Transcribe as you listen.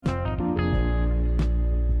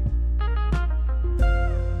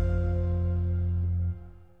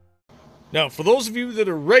Now, for those of you that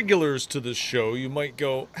are regulars to this show, you might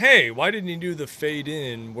go, "Hey, why didn't you do the fade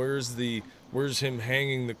in? Where's him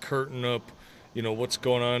hanging the curtain up? You know, what's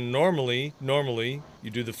going on?" Normally,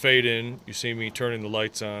 you do the fade in, you see me turning the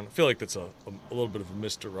lights on. I feel like that's a little bit of a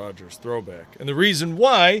Mr. Rogers throwback. And the reason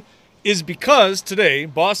why is because today,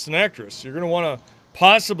 Boston Actress, you're going to want to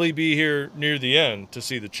possibly be here near the end to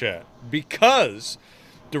see the chat. Because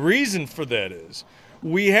the reason for that is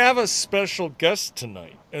we have a special guest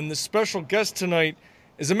tonight. And the special guest tonight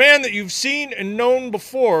is a man that you've seen and known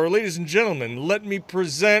before. Ladies and gentlemen, let me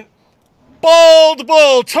present Bald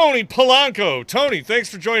Bull Tony Polanco. Tony, thanks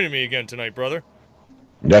for joining me again tonight, brother.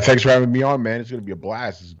 Yeah, thanks for having me on, man. It's going to be a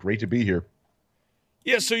blast. It's great to be here.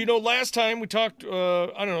 Yeah, so last time we talked, I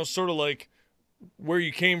don't know, sort of like where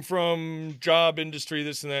you came from, job, industry,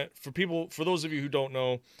 this and that. For those of you who don't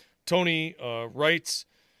know, Tony writes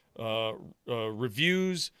uh,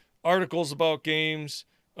 reviews, articles about games,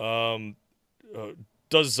 um, uh,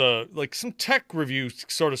 does like some tech review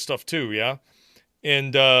sort of stuff too, yeah,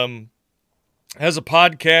 and has a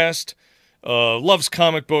podcast, loves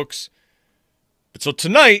comic books. So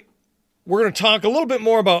tonight we're going to talk a little bit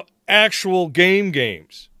more about actual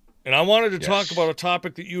games. And I wanted to talk about Yes. a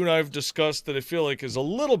topic that you and I have discussed that I feel like is a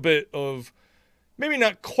little bit of maybe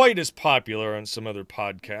not quite as popular on some other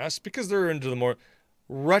podcasts because they're into the more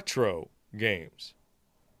retro games.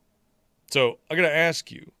 So I got to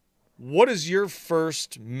ask you, what is your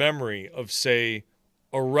first memory of, say,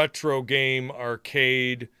 a retro game,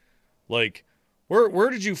 arcade? Like, where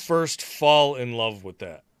did you first fall in love with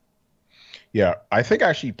that? Yeah, I think I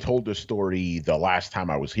actually told the story the last time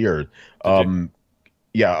I was here. Did you? Um,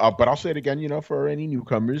 yeah, but I'll say it again, for any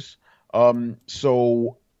newcomers. I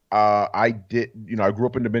did, I grew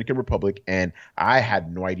up in Dominican Republic and I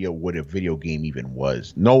had no idea what a video game even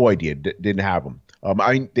was. No idea. Didn't have them.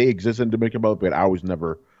 They exist in Dominican Republic, but I was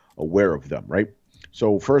never aware of them, right?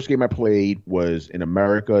 So first game I played was in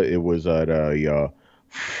America. It was at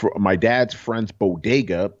my dad's friend's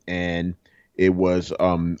bodega, and it was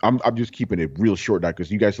I'm just keeping it real short now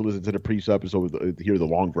because you guys listen to the previous episode to hear the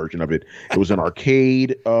long version of it. It was an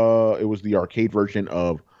arcade. It was the arcade version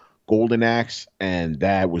of Golden Axe, and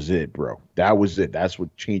that was it, bro. That was it. That's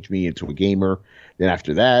what changed me into a gamer. Then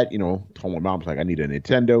after that, told my mom, like, I need a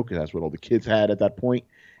Nintendo because that's what all the kids had at that point.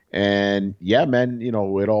 And yeah, man, it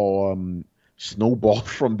all snowballed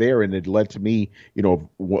from there, and it led to me,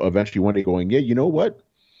 eventually one day going, yeah, you know what?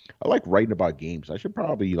 I like writing about games. I should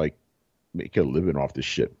probably like make a living off this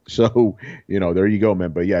shit. So, there you go,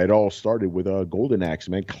 man. But yeah, it all started with a Golden Axe,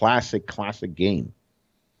 man. Classic game.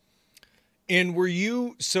 And were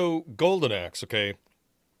you so Golden Axe? Okay,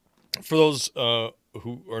 for those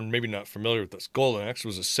who are maybe not familiar with this, Golden Axe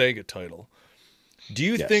was a Sega title. Do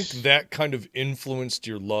you think Yes. that kind of influenced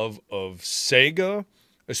your love of Sega,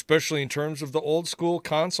 especially in terms of the old school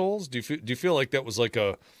consoles? Do you feel like that was like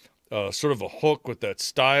a sort of a hook with that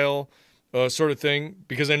style, sort of thing?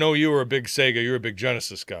 Because I know you were a big Sega, you're a big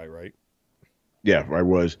Genesis guy, right? Yeah, I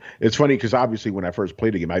was. It's funny because obviously when I first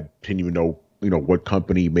played the game, I didn't even know, what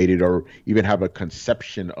company made it or even have a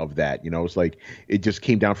conception of that. It's like it just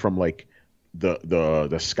came down from like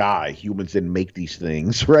the sky. Humans didn't make these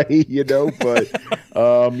things, right? But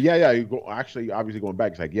yeah. Actually, obviously going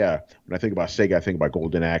back, it's like yeah. When I think about Sega, I think about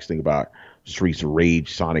Golden Axe, think about Streets of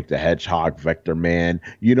Rage, Sonic the Hedgehog, Vector Man.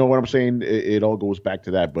 You know what I'm saying? It all goes back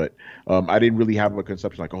to that. But I didn't really have a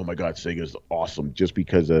conception like, oh my God, Sega's awesome just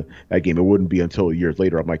because of that game. It wouldn't be until years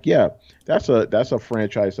later I'm like, yeah, that's a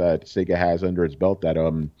franchise that Sega has under its belt that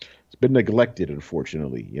it's been neglected,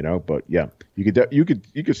 unfortunately. But yeah, you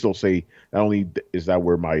could still say not only is that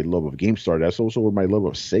where my love of games started, that's also where my love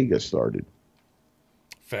of Sega started.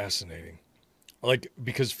 Fascinating. Like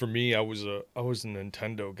because for me, I was a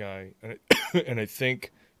Nintendo guy, and and I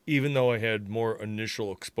think even though I had more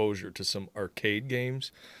initial exposure to some arcade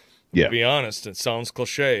games, to Yeah, be honest, it sounds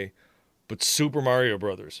cliche, but Super Mario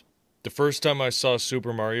Brothers. The first time I saw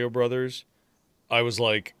Super Mario Brothers, I was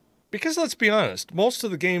like, because let's be honest, most of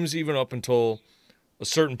the games, even up until a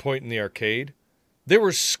certain point in the arcade, they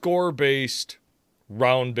were score based,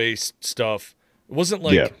 round based stuff. It wasn't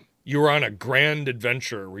yeah. like you were on a grand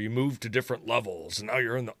adventure where you moved to different levels and now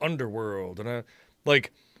you're in the underworld. And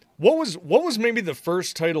like, what was maybe the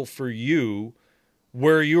first title for you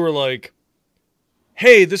where you were like,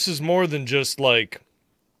 hey, this is more than just like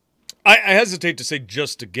I hesitate to say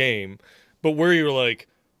just a game, but where you're like,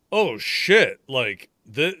 oh shit, like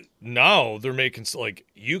now they're making like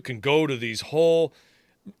you can go to these whole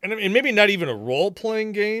and I mean maybe not even a role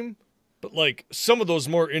playing game, but like some of those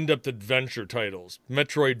more in depth adventure titles,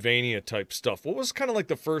 Metroidvania type stuff. What was kind of like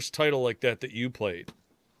the first title like that that you played?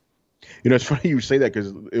 It's funny you say that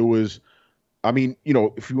because it was. I mean,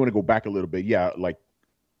 if you want to go back a little bit, yeah, like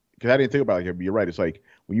because I didn't think about it, but you're right. It's like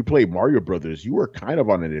when you play Mario Brothers, you were kind of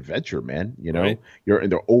on an adventure, man. right? You're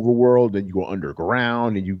in the overworld, and you go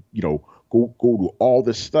underground, and you go to all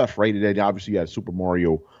this stuff, right? And then obviously you had Super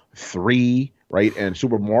Mario 3, right? And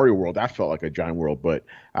Super Mario World, that felt like a giant world. But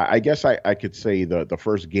I guess I could say the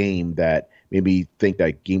first game that made me think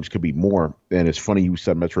that games could be more. And it's funny you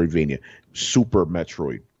said Metroidvania, Super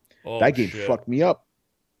Metroid. Oh That game shit. fucked me up,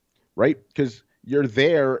 right? Because you're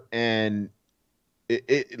there and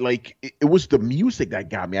it was the music that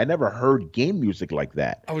got me. I never heard game music like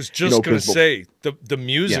that. I was just gonna Because say the yeah,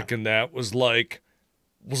 music in that was like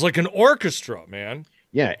an orchestra, man.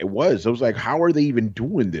 yeah, it was. I was like, how are they even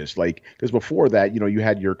doing this? Like, because before that, you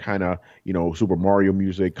had your kind of, Super Mario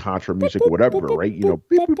music, Contra Boop, music, boop, boop, whatever, boop, right? boop,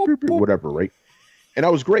 Beep, boop, beep, boop, beep, beep, boop. whatever, right? And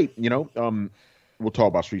that was great. We'll talk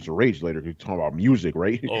about Streets of Rage later. We talk about music,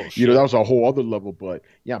 right? Oh That shit. was a whole other level. But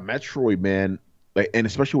yeah, Metroid, man, like, and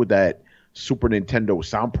especially with that Super Nintendo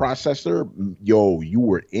sound processor, yo, you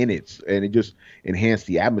were in it, and it just enhanced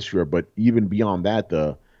the atmosphere. But even beyond that,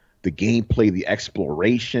 the gameplay, the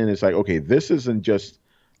exploration, it's like, okay, this isn't just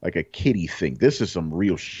like a kiddie thing. This is some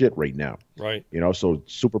real shit right now. Right. So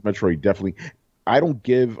Super Metroid definitely. I don't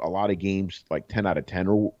give a lot of games like 10 out of 10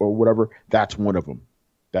 or whatever. That's one of them.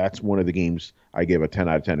 That's one of the games I give a 10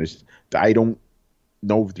 out of 10. I don't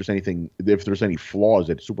know if there's any flaws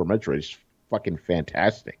at Super Metroid. It's fucking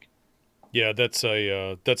fantastic. Yeah, that's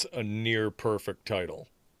a near perfect title.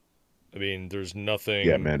 I mean, there's Yeah,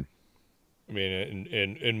 nothing. man. I mean,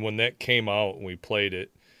 and when that came out and we played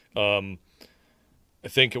it, um, I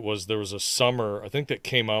think there was a summer. I think that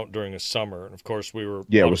came out during a summer, and of course we were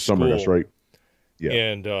Yeah, it out of was summer. That's school. right. Yeah.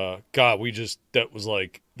 And God,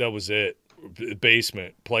 that was it.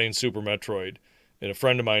 Basement playing Super Metroid, and a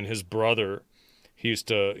friend of mine, his brother, he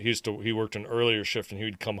worked an earlier shift, and he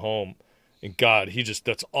would come home, and God,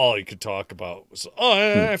 that's all he could talk about was, oh,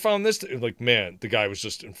 Hmm. I found this. Like, man, the guy was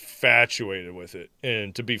just infatuated with it.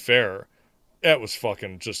 And to be fair, that was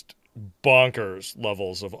fucking just bonkers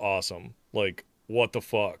levels of awesome. Like, what the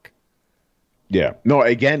fuck? Yeah. No,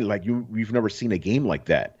 again, like we've never seen a game like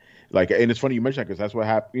that. Like, and it's funny you mentioned that because that's what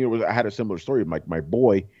happened. I had a similar story. My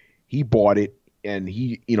boy, he bought it and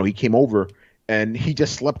he came over and he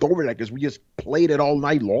just slept over that because we just played it all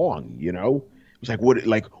night long. It was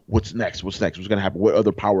what's next? What's next? What's gonna happen? What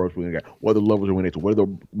other power ups we're gonna get? What other levels are we gonna get to? What other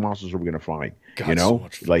monsters are we gonna find? God, so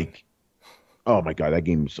much fun. Like, oh my god, that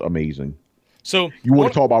game's amazing. So You I want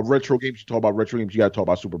want to talk about retro games? You talk about retro games. You gotta talk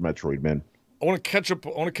about Super Metroid, man. I want to catch up.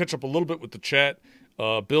 I want to catch up a little bit with the chat.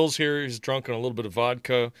 Bill's here. He's drunk on a little bit of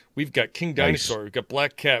vodka. We've got King Nice. Dinosaur. We've got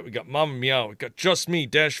Black Cat. We've got Mama Meow. We've got Just Me,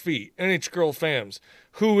 Dash V, NH Girl Fams.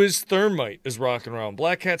 Who is Thermite is rocking around.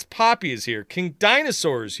 Black Cat's Poppy is here. King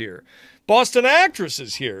Dinosaur is here. Boston Actress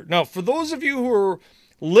is here. Now, for those of you who are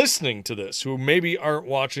listening to this, who maybe aren't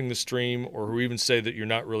watching the stream or who even say that you're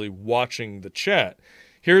not really watching the chat,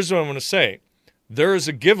 here's what I'm going to say. There is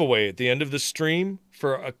a giveaway at the end of the stream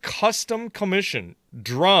for a custom commission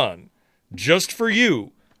drawn just for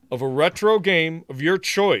you of a retro game of your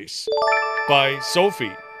choice by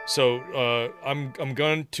Sophie. So I'm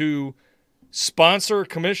going to sponsor a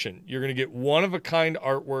commission. You're going to get one of a kind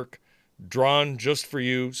artwork drawn just for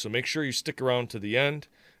you. So make sure you stick around to the end.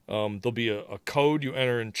 There'll be a code you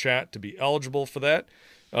enter in chat to be eligible for that.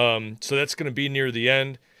 So that's going to be near the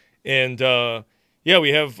end. And yeah, we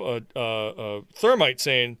have Thermite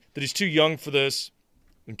saying that he's too young for this.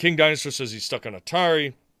 And King Dinosaur says he's stuck on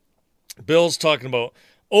Atari. Bill's talking about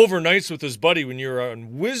overnights with his buddy when you're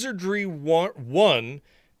on Wizardry 1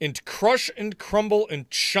 and Crush and Crumble and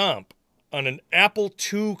Chomp on an Apple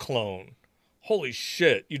II clone. Holy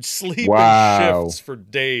shit. You'd sleep in Wow. shifts for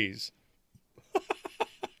days.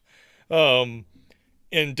 Um,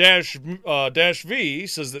 and Dash V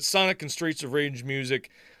says that Sonic and Streets of Rage music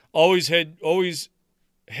always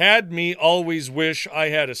had me always wish I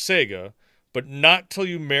had a Sega, but not till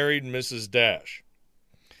you married Mrs. Dash.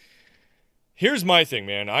 Here's my thing,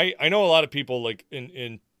 man. I know a lot of people like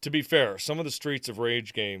in to be fair, some of the Streets of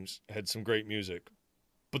Rage games had some great music,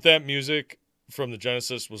 but that music from the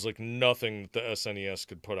Genesis was like nothing that the SNES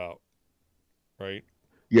could put out, right?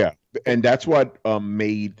 Yeah, and that's what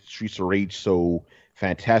made Streets of Rage so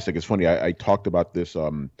fantastic. It's funny. I talked about this a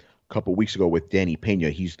couple weeks ago with Danny Pena.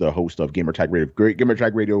 He's the host of Gamertag Radio. Great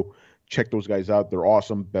Gamertag Radio. Check those guys out. They're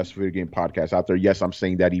awesome. Best video game podcast out there. Yes, I'm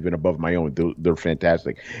saying that even above my own. They're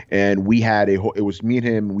fantastic. And we had it was me and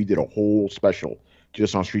him. We did a whole special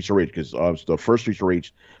just on Streets of Rage because the first Streets of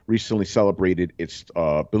Rage recently celebrated its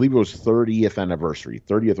I believe it was 30th anniversary.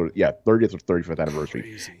 30th or 35th anniversary.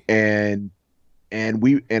 Crazy. And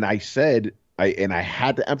I said I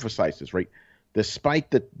had to emphasize this, right?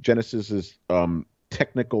 despite the Genesis's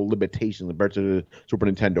technical limitations compared to the Super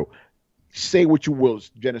Nintendo. Say what you will,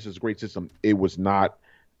 Genesis is a great system. It was not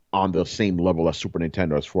on the same level as Super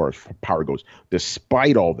Nintendo as far as power goes.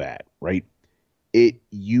 Despite all that, right? It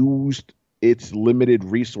used its limited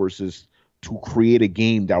resources to create a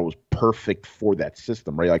game that was perfect for that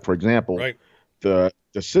system, right? Like for example, Right. the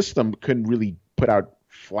system couldn't really put out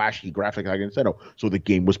flashy graphics like Nintendo, so the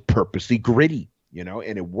game was purposely gritty, and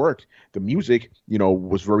it worked. The music,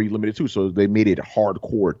 was very limited too, so they made it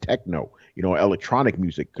hardcore techno, electronic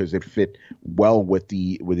music because it fit well with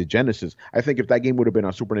the Genesis. I think if that game would have been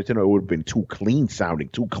on Super Nintendo, it would have been too clean sounding,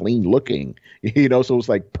 too clean looking, So it's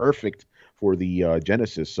like perfect for the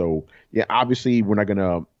Genesis. So yeah, obviously we're not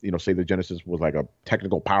gonna say the Genesis was like a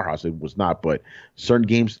technical powerhouse. It was not, but certain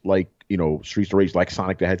games like Streets of Rage, like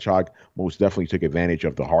Sonic the Hedgehog, most definitely took advantage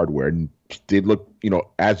of the hardware and did look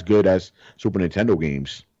as good as Super Nintendo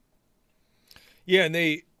games. Yeah, and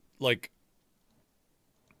they like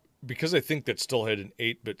because I think that still had an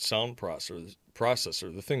 8-bit sound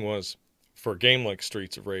processor. The thing was, for a game like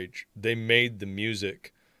Streets of Rage, they made the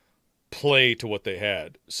music play to what they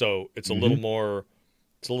had. So it's a little Hmm.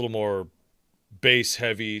 more bass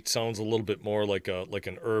heavy. It sounds a little bit more like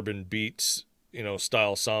an urban beats,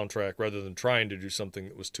 style soundtrack rather than trying to do something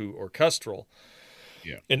that was too orchestral.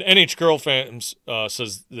 Yeah. And NH Girl fans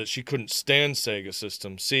says that she couldn't stand Sega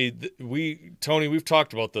systems. See, Tony, we've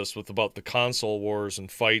talked about this about the console wars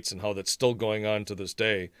and fights and how that's still going on to this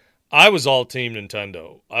day. I was all Team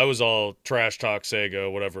Nintendo. I was all trash talk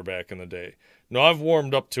Sega, whatever, back in the day. Now I've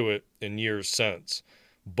warmed up to it in years since,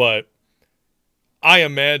 but I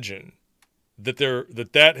imagine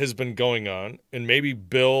that has been going on, and maybe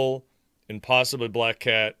Bill and possibly Black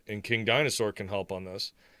Cat and King Dinosaur can help on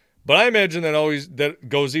this. But I imagine that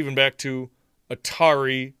goes even back to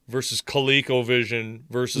Atari versus ColecoVision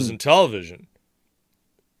versus Mm. Intellivision.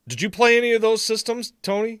 Did you play any of those systems,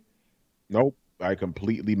 Tony? Nope. I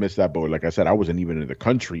completely missed that boat. Like I said, I wasn't even in the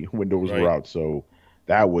country when those were Right. out. So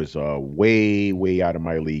that was way, way out of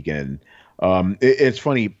my league. And it's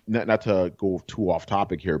funny, not to go too off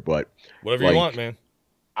topic here, but Whatever you want, like man.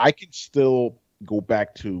 I can still go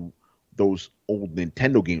back to those old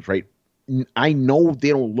Nintendo games, right? I know they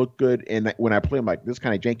don't look good, and when I play them, like this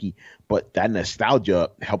kind of janky, but that nostalgia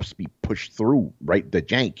helps me push through, right? The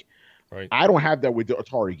jank. Right. I don't have that with the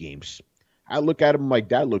Atari games. I look at them like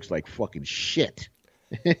that looks like fucking shit.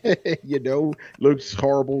 Looks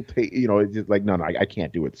horrible. It's just like no, I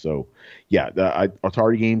can't do it. So, yeah, the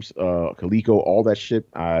Atari games, Coleco, all that shit,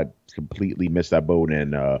 I completely missed that boat,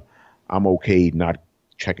 and I'm okay not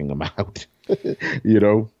checking them out.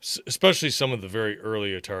 Especially some of the very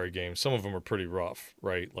early Atari games. Some of them are pretty rough,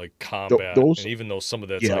 right? Like Combat, Those, and even though some of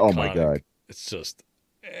that's yeah. Oh my iconic, god. it's just,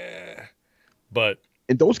 eh. But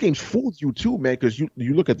And those games fooled you too, man, because you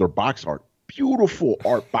look at their box art, beautiful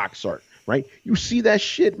art box art, right? You see that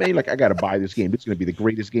shit, man. You're like, I gotta buy this game. It's gonna be the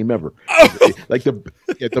greatest game ever. Like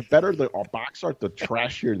the better the box art, the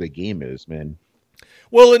trashier the game is, man.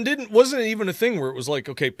 well, and wasn't it even a thing where it was like,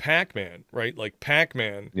 okay, Pac-Man, right? Like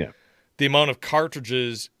Pac-Man, Yeah. the amount of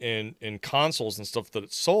cartridges and consoles and stuff that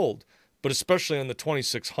it sold, but especially on the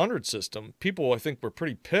 2600 system, people I think were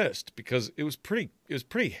pretty pissed because it was pretty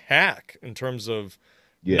hack in terms of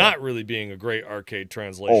Yeah. not really being a great arcade Oh,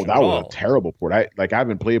 translation that at was a all. terrible port. I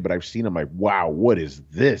haven't played it, but I've seen them like, wow, what is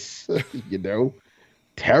this? you know?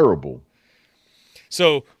 Terrible.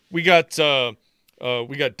 So we got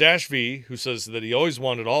Dash V who says that he always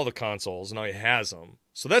wanted all the consoles and now he has them.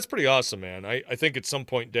 So that's pretty awesome, man. I think at some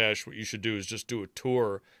point, Dash, what you should do is just do a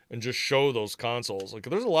tour and just show those consoles. Like,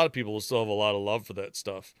 there's a lot of people who still have a lot of love for that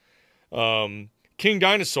stuff. King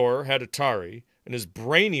Dinosaur had Atari, and his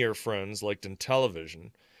brainier friends liked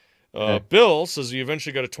Intellivision. Eh. Bill says you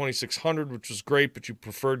eventually got a 2600, which was great, but you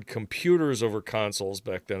preferred computers over consoles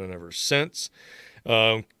back then and ever since.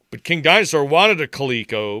 But King Dinosaur wanted a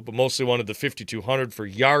Coleco, but mostly wanted the 5200 for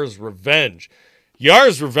Yar's Revenge.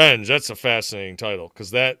 Yar's Revenge, that's a fascinating title,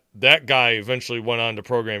 because that guy eventually went on to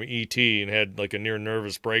program E.T. and had like a near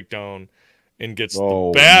nervous breakdown and gets the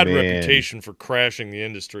Oh bad man. reputation for crashing the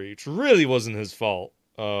industry, which really wasn't his fault.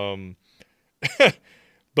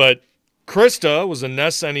 But Krista was a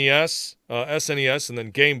SNES, SNES, and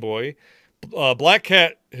then Game Boy. Black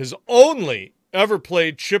Cat has only ever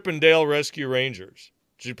played Chip and Dale Rescue Rangers.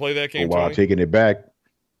 Did you play that Oh game, wow, Tony? taking it back.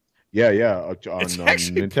 Yeah. It's On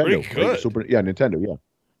actually Nintendo. pretty good. Nintendo, yeah.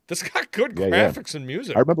 That's got good Yeah. graphics and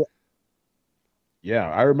music. I remember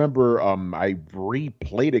I remember I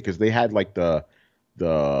replayed it because they had like the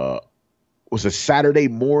was a Saturday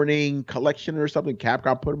morning collection or something.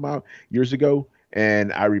 Capcom put them out years ago,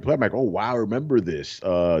 And I replied, I'm like, oh wow, I remember this.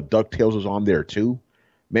 DuckTales was on there too.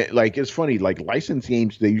 Man, like it's funny, like licensed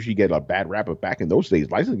games, they usually get a bad rap, but back in those days,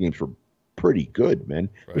 licensed games were pretty good, man.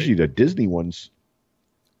 right? Especially the Disney ones.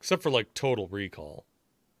 Except for like Total Recall.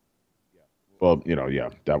 Well, yeah,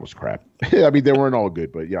 that was crap. I mean, they weren't all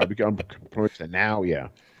good, but yeah, I become and now, yeah.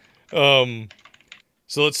 Um,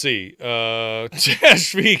 so let's see.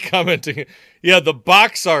 Dash V commenting, yeah, the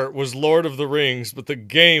box art was Lord of the Rings, but the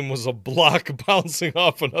game was a block bouncing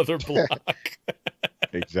off another block.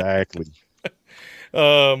 Exactly.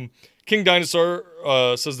 King Dinosaur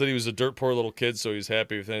says that he was a dirt poor little kid, so he's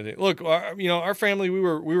happy with anything. Look, our family, we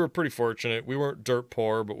were pretty fortunate. We weren't dirt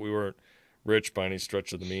poor, but we weren't rich by any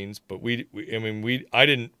stretch of the means. But we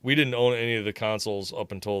didn't own any of the consoles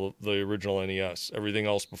up until the original NES. Everything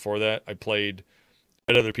else before that, I played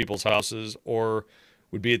at other people's houses or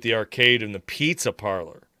would be at the arcade in the pizza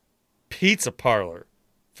parlor.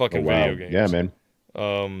 Fucking Oh, wow. video games. Yeah,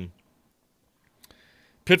 man.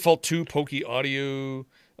 Pitfall 2, Pokey Audio.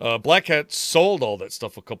 Black Hat sold all that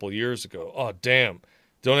stuff a couple of years ago. Oh, damn.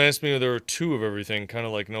 Don't ask me if there were two of everything, kind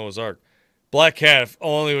of like Noah's Ark. Black Hat, I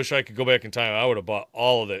only wish I could go back in time. I would have bought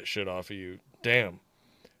all of that shit off of you. Damn.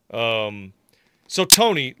 So,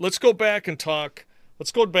 Tony, let's go back and talk.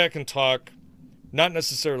 Not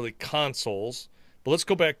necessarily consoles, but let's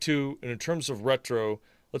go back to, and in terms of retro,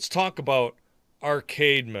 let's talk about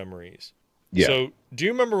arcade memories. Yeah. So, do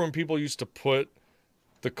you remember when people used to put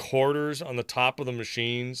the quarters on the top of the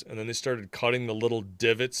machines and then they started cutting the little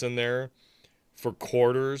divots in there for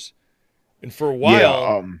quarters? And for a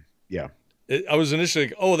while, Yeah. I was initially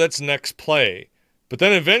like, oh, that's next play. But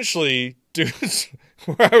then eventually, dudes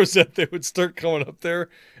where I was at, they would start coming up there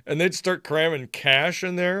and they'd start cramming cash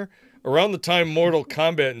in there. Around the time Mortal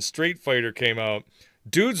Kombat and Street Fighter came out,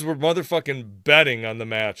 dudes were motherfucking betting on the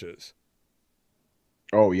matches.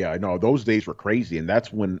 Oh yeah, I know those days were crazy, and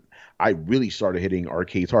that's when I really started hitting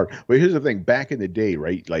arcades hard. But here's the thing: back in the day,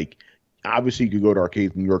 right? Like, obviously, you could go to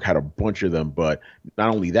arcades. New York had a bunch of them, but not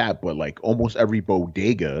only that, but like almost every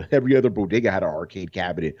bodega, every other bodega had an arcade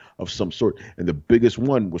cabinet of some sort, and the biggest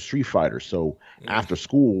one was Street Fighter. So after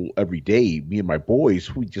school, every day, me and my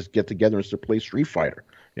boys, we just get together and start play Street Fighter.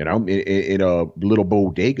 In a little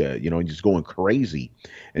bodega, and just going crazy.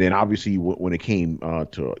 And then obviously when it came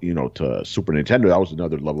to Super Nintendo, that was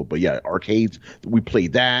another level. But yeah, arcades, we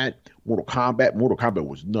played that. Mortal Kombat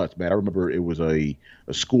was nuts, man. I remember it was a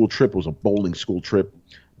school trip. It was a bowling school trip.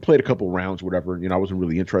 Played a couple rounds, whatever. I wasn't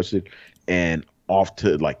really interested. And off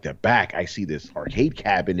to like the back, I see this arcade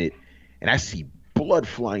cabinet, and I see blood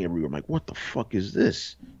flying everywhere. I'm like, what the fuck is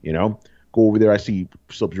this? Go over there, I see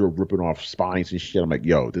Sub-Zero ripping off spines and shit. I'm like,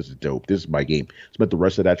 yo, this is dope. This is my game. Spent the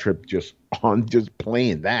rest of that trip just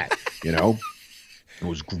playing that. It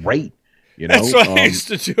was great. That's what I used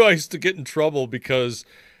to do. I used to get in trouble because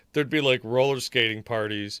there'd be like roller skating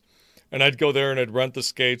parties, and I'd go there and I'd rent the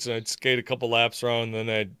skates and I'd skate a couple laps around, and then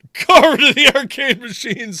I'd go over to the arcade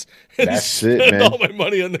machines and spend all my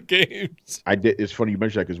money on the games. I did. It's funny you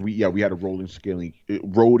mentioned that because we had a roller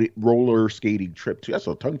skating trip too. That's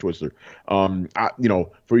a tongue twister.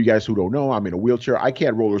 For you guys who don't know, I'm in a wheelchair. I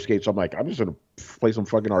can't roller skate, so I'm like, I'm just gonna play some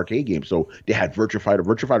fucking arcade games. So they had Virtua Fighter.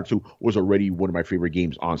 Virtua Fighter 2 was already one of my favorite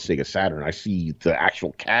games on Sega Saturn. I see the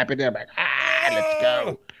actual cabinet. I'm like, let's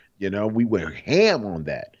go. We went ham on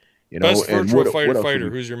that. Best Virtua Fighter.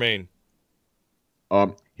 Who's your main?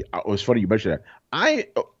 It was funny you mentioned that.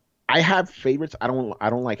 I have favorites. I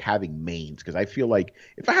don't like having mains because I feel like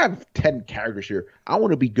if I have 10 characters here, I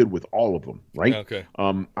want to be good with all of them, right? Okay.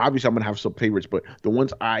 Obviously I'm gonna have some favorites, but the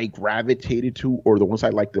ones I gravitated to, or the ones I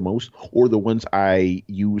like the most, or the ones I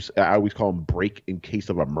use, I always call them break in case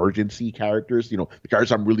of emergency characters. The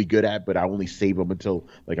characters I'm really good at, but I only save them until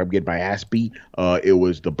like I'm getting my ass beat. It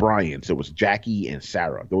was the Bryans. It was Jackie and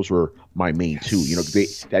Sarah. Those were my main two.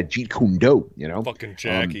 That Jeet Kune Do. Fucking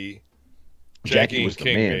Jackie. Jackie was the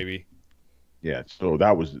King, man. baby. Yeah, so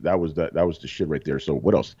that was the shit right there. So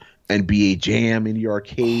what else? NBA Jam in the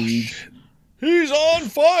arcades. He's on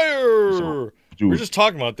fire. Dude. We were just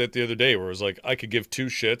talking about that the other day, where it was like I could give two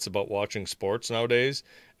shits about watching sports nowadays,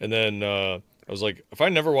 and then I was like, if I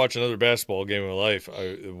never watch another basketball game in my life,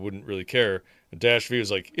 I wouldn't really care. And Dash V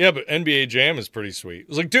was like, yeah, but NBA Jam is pretty sweet. I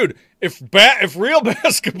was like, dude, if real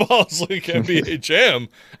basketball is like NBA Jam,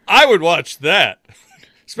 I would watch that.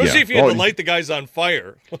 Especially if you had to light the guys on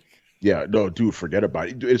fire. Yeah, no, dude, forget about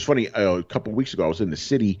it. It's funny. A couple of weeks ago, I was in the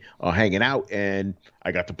city hanging out, and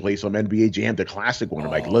I got to play some NBA Jam, the classic one. I'm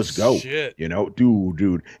like, let's go. Shit.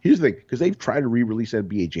 Dude. Here's the thing, because they've tried to re-release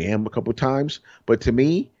NBA Jam a couple of times, but to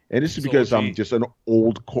me, and this is because I'm just an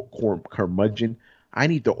old curmudgeon, I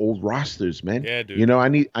need the old rosters, man. Yeah, dude. You know, I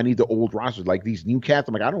need the old rosters like these new cats.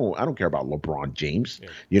 I'm like, I don't care about LeBron James. Yeah.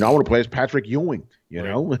 You know, I want to play as Patrick Ewing. You Right.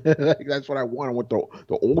 know, like, that's what I want. I want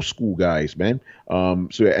the old school guys, man.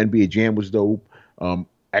 So NBA Jam was dope.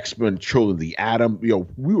 X-Men Children of the Atom. You know,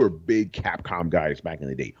 we were big Capcom guys back in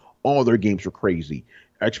the day. All their games were crazy.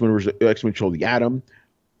 X-Men Children of the Atom,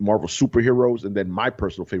 Marvel superheroes, and then my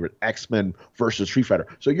personal favorite, X-Men versus Street Fighter.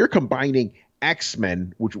 So you're combining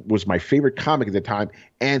X-Men, which was my favorite comic at the time,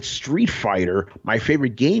 and Street Fighter, my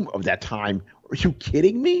favorite game of that time. Are you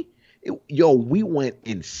kidding me? We went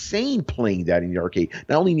insane playing that in the arcade.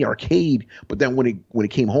 Not only in the arcade, but then when it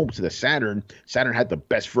came home to the Saturn, Saturn had the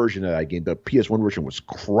best version of that game. The PS1 version was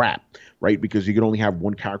crap, right? Because you could only have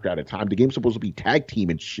one character at a time. The game's supposed to be tag team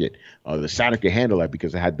and shit. The Saturn could handle that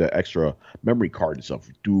because it had the extra memory card and stuff.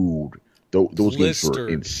 Dude, those games were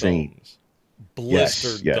insane. Thumbs.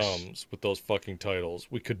 Blistered Yes. thumbs with those fucking titles.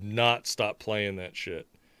 We could not stop playing that shit.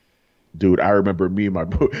 Dude, I remember me and my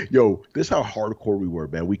this is how hardcore we were,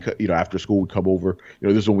 man. We could, after school we'd come over.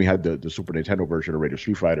 This is when we had the Super Nintendo version of Radio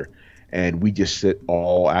Street Fighter, and we just sit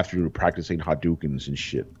all afternoon practicing Hadoukens and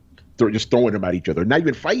shit, just throwing them at each other, not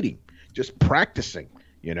even fighting, just practicing,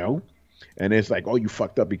 And it's like, oh, you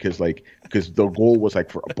fucked up because the goal was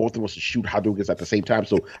like for both of us to shoot Hadoukens at the same time,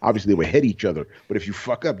 so obviously they would hit each other. But if you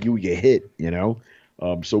fuck up, you would get hit,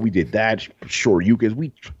 So we did that. Sure,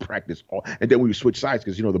 we practiced all, and then we would switch sides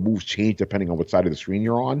because the moves change depending on what side of the screen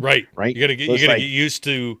you're on. Right. Right. You gotta get used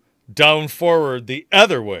to down forward the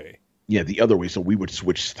other way. Yeah, the other way. So we would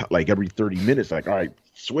switch like every 30 minutes. Like, all right,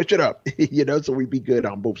 switch it up. So we'd be good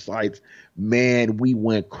on both sides. Man, we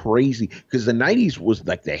went crazy because the 90s was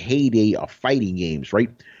like the heyday of fighting games, right?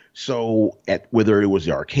 So whether it was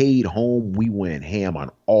the arcade, home, we went ham on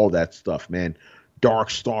all that stuff, man.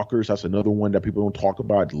 Darkstalkers, that's another one that people don't talk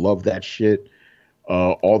about. Love that shit.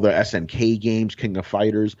 All the SNK games, King of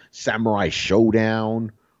Fighters, Samurai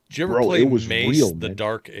Showdown. Did you ever play it was Mace: real, The man.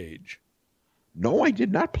 Dark Age? No, I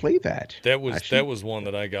did not play that. That was one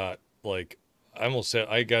that I got like I almost said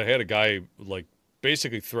I had a guy like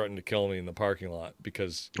basically threatened to kill me in the parking lot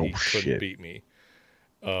because he couldn't beat me.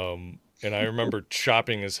 And I remember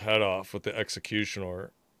chopping his head off with the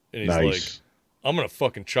executioner, and he's like, I'm going to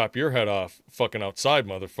fucking chop your head off fucking outside,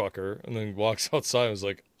 motherfucker. And then he walks outside and was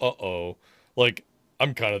like, uh-oh. Like,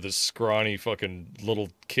 I'm kind of this scrawny fucking little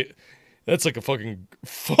kid. That's like a fucking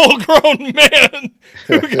full-grown man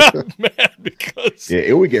who got mad because... Yeah,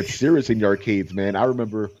 it would get serious in the arcades, man. I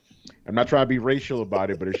remember, I'm not trying to be racial about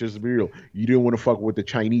it, but it's just real. You didn't want to fuck with the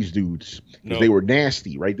Chinese dudes because they were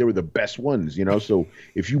nasty, right? They were the best ones, So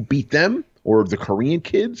if you beat them or the Korean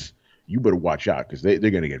kids... you better watch out because they're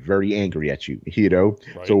going to get very angry at you,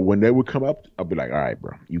 Right. So when they would come up, I'll be like, all right,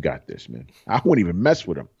 bro, you got this, man. I wouldn't even mess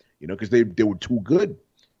with them, because they were too good,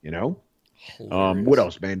 What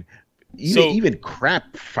else, man? Even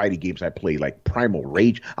crap fighting games I played, like Primal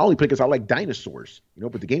Rage. I only played because I like dinosaurs,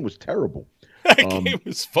 but the game was terrible. That game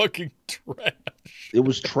was fucking trash. It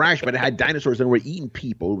was trash, but it had dinosaurs and were eating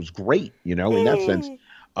people. It was great, in that sense.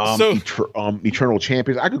 Eternal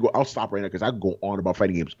Champions. I'll stop right now because I could go on about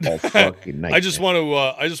fighting games all fucking night. I just want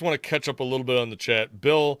to catch up a little bit on the chat.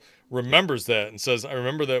 Bill remembers that and says, I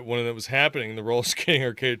remember that when it was happening, the roller skating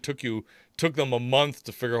arcade took them a month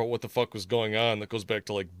to figure out what the fuck was going on. That goes back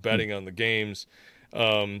to like betting on the games.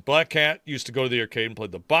 Black Cat used to go to the arcade and play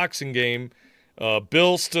the boxing game.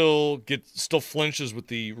 Bill still flinches with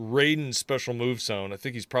the Raiden special move sound. I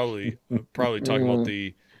think he's probably talking about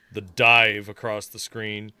the dive across the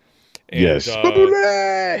screen. And, yes.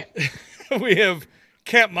 We have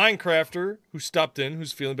Cat Minecrafter who stopped in,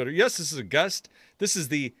 who's feeling better. Yes, this is a guest. This is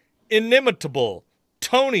the inimitable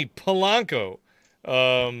Tony Polanco,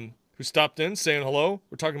 who stopped in saying hello.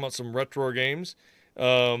 We're talking about some retro games.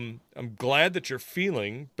 I'm glad that you're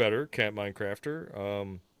feeling better, Cat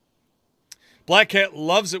Minecrafter. Black Cat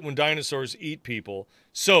loves it when dinosaurs eat people.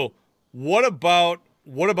 So what about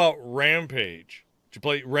Rampage? Did you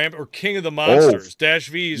play Ramp or King of the Monsters? Dash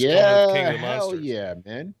V is King of the Monsters. Hell yeah,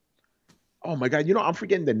 man. Oh my god, I'm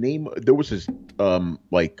forgetting the name. There was this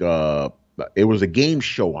it was a game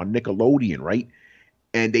show on Nickelodeon, right?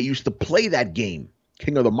 And they used to play that game,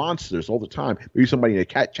 King of the Monsters, all the time. Maybe somebody in the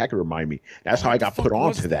chat could remind me. That's how I got put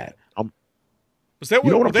onto that. Was that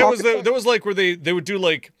what that was like where they would do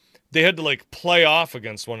like they had to like play off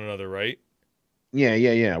against one another, right? Yeah.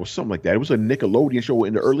 It was something like that. It was a Nickelodeon show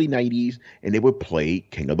in the early 90s, and they would play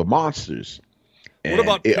King of the Monsters. And what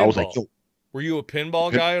about pinball? I was like, were you a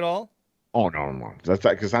pinball guy at all? Oh, no. That's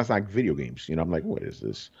like video games. I'm like, what is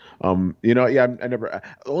this? I never.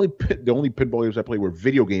 The only pinball games I played were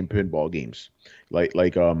video game pinball games, like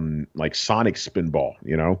Sonic Spinball.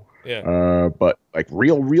 Yeah. But like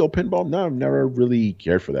real pinball, no, I've never really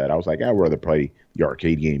cared for that. I was like, I'd rather play the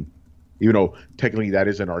arcade game, even though technically that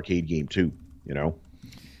is an arcade game too. You know?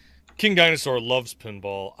 King Dinosaur loves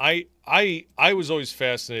pinball. I was always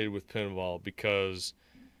fascinated with pinball because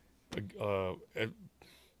uh,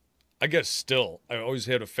 I guess still I always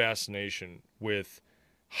had a fascination with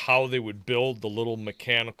how they would build the little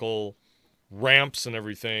mechanical ramps and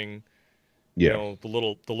everything. You Yeah. know, the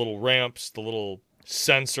little ramps, the little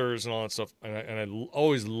sensors and all that stuff. And I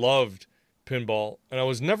always loved pinball, and I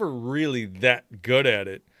was never really that good at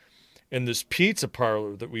it. And this pizza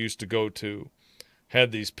parlor that we used to go to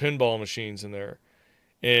had these pinball machines in there,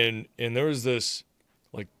 and there was this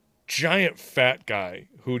like giant fat guy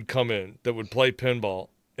who would come in that would play pinball,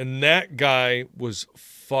 and that guy was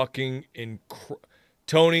fucking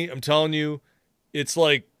Tony, I'm telling you, it's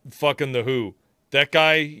like fucking the Who. That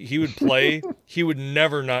guy, he would play, he would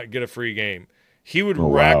never not get a free game. He would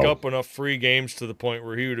Oh rack wow. up enough free games to the point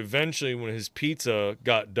where he would eventually, when his pizza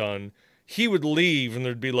got done, he would leave and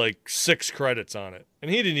there'd be like 6 credits on it.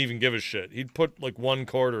 And he didn't even give a shit. He'd put like 1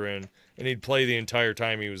 quarter in and he'd play the entire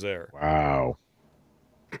time he was there. Wow.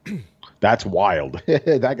 That's wild.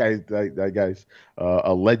 That guy's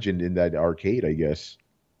a legend in that arcade, I guess.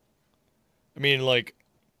 I mean, like,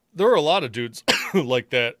 there are a lot of dudes like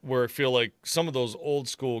that where I feel like some of those old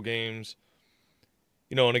school games,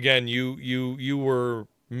 and again, you were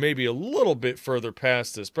maybe a little bit further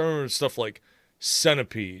past this, but I remember stuff like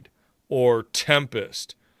Centipede or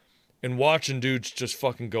Tempest and watching dudes just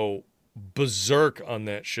fucking go berserk on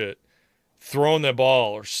that shit, throwing that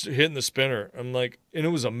ball or hitting the spinner. I'm like, and it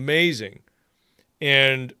was amazing.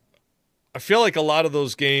 And I feel like a lot of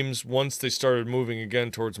those games, once they started moving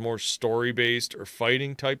again towards more story based or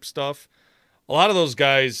fighting type stuff, a lot of those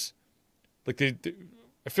guys, like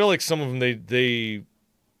I feel like some of them they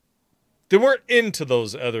weren't into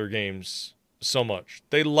those other games so much.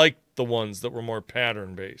 They liked the ones that were more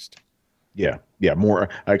pattern based. Yeah, yeah, more.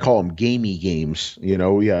 I call them gamey games.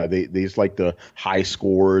 Yeah, they just like the high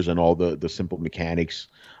scores and all the simple mechanics.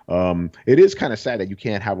 It is kind of sad that you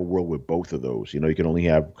can't have a world with both of those. You can only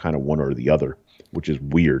have kind of one or the other, which is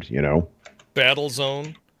weird.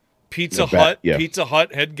 Battlezone, The Pizza bat, Hut, yeah, Pizza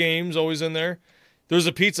Hut had games always in there. There was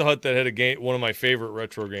a Pizza Hut that had a game, one of my favorite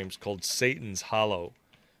retro games called Satan's Hollow,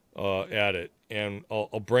 at it, and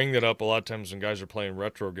I'll bring that up a lot of times when guys are playing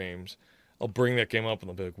retro games. I'll bring that game up and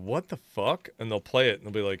they'll be like, "What the fuck?" And they'll play it and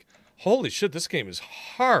they'll be like, "Holy shit, this game is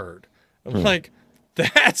hard." I'm Hmm. like,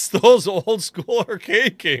 "That's those old school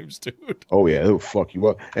arcade games, dude." Oh yeah, it'll fuck you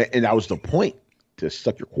up, and that was the point, to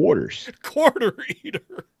suck your quarters. Quarter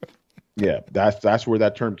eater. Yeah, that's where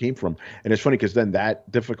that term came from. And it's funny because then that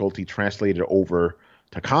difficulty translated over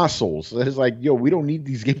to consoles. It's like, yo, we don't need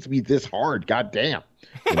these games to be this hard. God damn.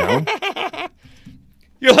 You know?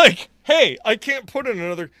 You're like, "Hey, I can't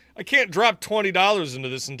drop $20 into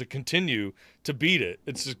this and to continue to beat it.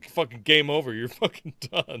 It's just fucking game over. You're fucking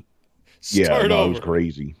done. Yeah, Start no, it was over."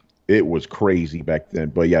 crazy. It was crazy back then.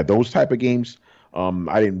 But yeah, those type of games,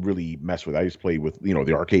 I didn't really mess with. I just played with,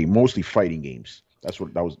 the arcade, mostly fighting games. That's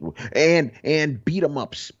what that was, and beat 'em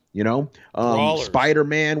ups. Brawlers.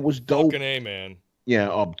 Spider-Man was Fucking dope. A, man.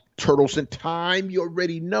 Yeah, Turtles in Time. You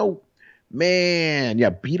already know, man.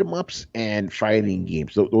 Yeah, beat 'em ups and fighting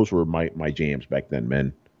games. Those were my jams back then,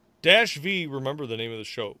 man. Dash V, remember the name of the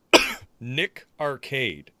show. Nick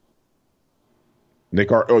Arcade.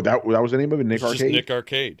 That was the name of it, It Nick was just Arcade. Nick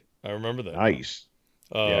Arcade. I remember that now. Nice.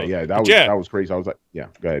 Yeah, Uh, yeah, that but was yeah, that was crazy. I was like, yeah,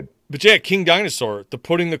 go ahead. but yeah, King Dinosaur, the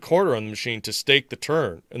putting the quarter on the machine to stake the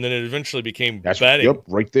turn, and then it eventually became That's betting. yep,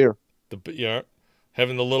 right there.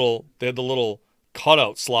 Having they had the little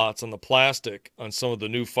cutout slots on the plastic on some of the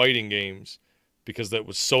new fighting games because that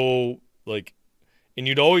was so like, and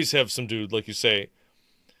you'd always have some dude like you say.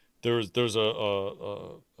 There's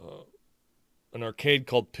an arcade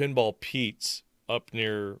called Pinball Pete's up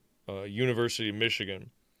near University of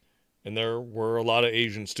Michigan, and there were a lot of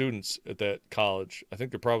Asian students at that college. I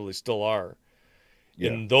think there probably still are.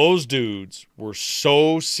 Yeah. And those dudes were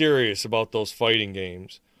so serious about those fighting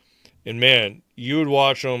games. And man, you would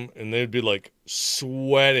watch them and they'd be like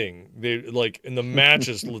sweating. They like, and the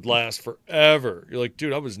matches would last forever. You're like,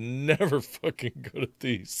 dude, I was never fucking good at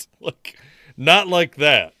these. Like, not like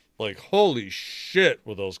that. Like, holy shit,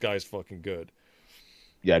 were those guys fucking good.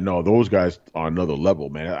 Yeah, no, those guys are another level,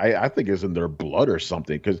 man. I think it's in their blood or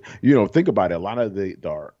something. Because think about it. A lot of the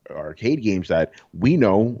arcade games that we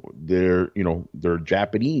know, they're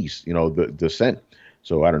Japanese. The descent.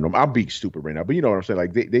 So I don't know. I'm being stupid right now, but you know what I'm saying.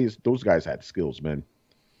 Like those guys had skills, man.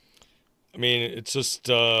 I mean, it's just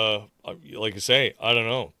like I say, I don't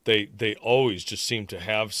know. They always just seem to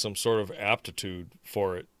have some sort of aptitude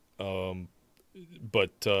for it.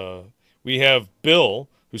 But we have Bill,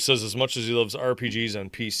 who says as much as he loves RPGs on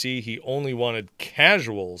PC, he only wanted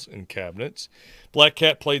casuals in cabinets. Black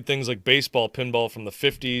Cat played things like baseball, pinball from the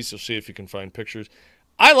 50s. You'll see if you can find pictures.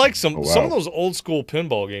 I like some Oh, some of wow. those old school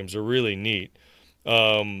pinball games are really neat.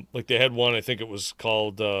 Like they had one, I think it was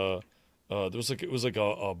called there was like it was like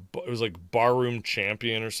it was like Barroom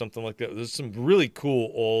Champion or something like that. There's some really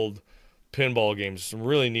cool old pinball games, some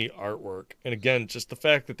really neat artwork. And again, just the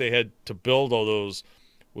fact that they had to build all those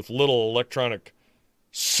with little electronic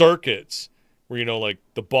circuits where like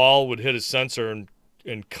the ball would hit a sensor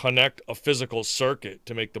and connect a physical circuit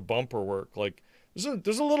to make the bumper work. Like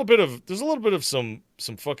there's a little bit of some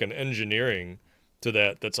fucking engineering to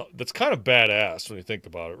that's kind of badass when you think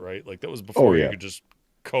about it, right? Like that was Oh before you yeah. could just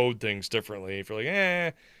code things differently. If you're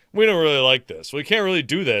like, we don't really like this. Well, you can't really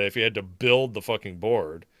do that if you had to build the fucking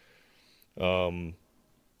board. And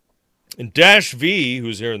Dash V,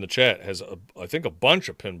 who's here in the chat, has I think a bunch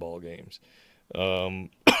of pinball games. Um,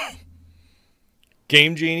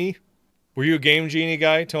 Game Genie. Were you a Game Genie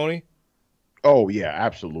guy, Tony? Oh yeah,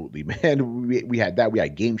 absolutely, man. We had that. We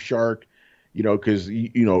had Game Shark, because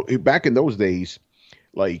back in those days,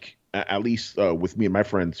 like at least with me and my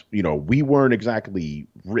friends, we weren't exactly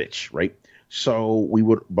rich, right? So we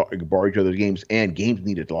would borrow each other's games, and games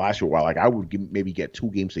needed to last for a while. Like I would maybe get 2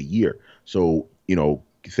 games a year. So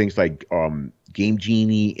things like Game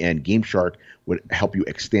Genie and Game Shark would help you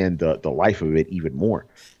extend the life of it even more.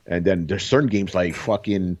 And then there's certain games like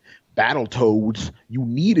fucking Battletoads. You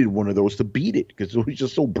needed one of those to beat it because it was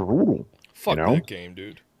just so brutal. You Fuck know? that game,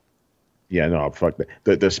 dude. Yeah, no, fuck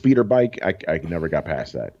that. The speeder bike, I never got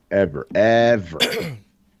past that ever, ever.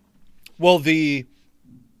 Well, the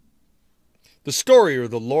story or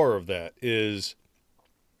the lore of that is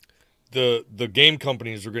the game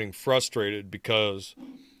companies were getting frustrated because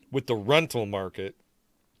with the rental market,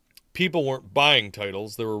 people weren't buying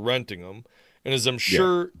titles, they were renting them. And as I'm Yeah.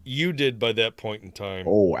 sure you did by that point in time,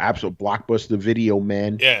 Oh, absolute blockbuster video,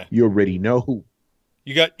 man. yeah, You already know.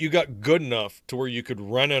 you got good enough to where you could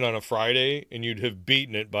rent it on a Friday and you'd have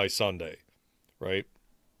beaten it by Sunday, right?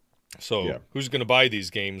 So Yeah. who's going to buy these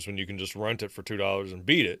games when you can just rent it for $2 and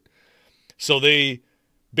beat it? So they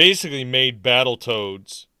basically made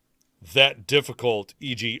Battletoads that difficult,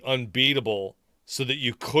 e.g., unbeatable, so that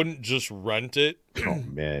you couldn't just rent it Oh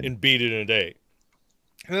man. and beat it in a day.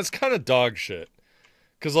 And that's kind of dog shit.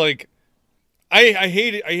 Because, like,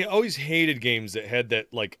 I always hated games that had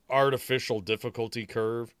that, like, artificial difficulty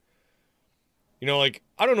curve. Like,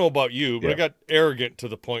 I don't know about you, but I Yeah. got arrogant to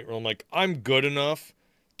the point where I'm like, I'm good enough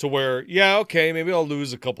to where, yeah, okay, maybe I'll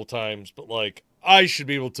lose a couple times, but, like, I should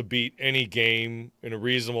be able to beat any game in a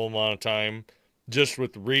reasonable amount of time just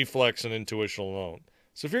with reflex and intuition alone.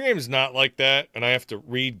 So if your game is not like that and I have to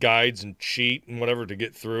read guides and cheat and whatever to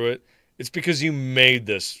get through it, it's because you made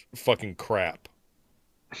this fucking crap.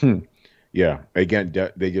 Yeah. Again,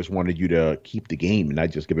 they just wanted you to keep the game and not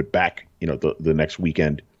just give it back, the next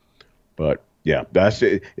weekend. But yeah, that's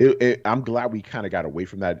it. I'm glad we kind of got away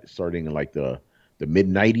from that starting in like the mid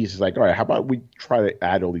 '90s. It's like, all right, how about we try to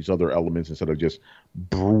add all these other elements instead of just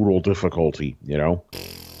brutal difficulty.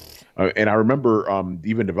 And I remember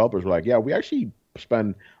even developers were like, yeah, we actually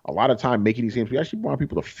spend a lot of time making these games. We actually want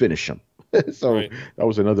people to finish them. So Right. that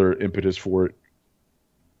was another impetus for it.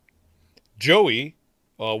 Joey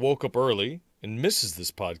woke up early and misses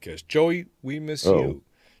this podcast. Joey, we miss Oh, you.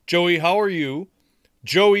 Joey, how are you?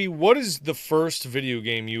 Joey, what is the first video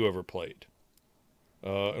game you ever played?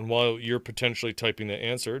 And while you're potentially typing the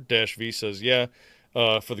answer, Dash V says, yeah,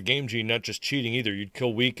 for the Game G, not just cheating either. You'd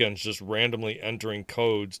kill weekends just randomly entering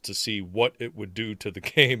codes to see what it would do to the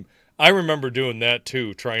game. I remember doing that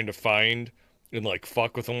too, trying to find and like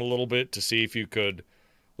fuck with them a little bit to see if you could,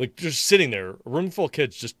 like just sitting there, a room full of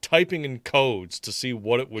kids just typing in codes to see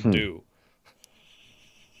what it would hmm. do.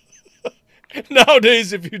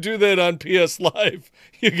 Nowadays, if you do that on PS Live,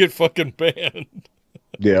 you get fucking banned.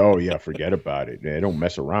 Yeah. Oh, yeah. Forget about it. They don't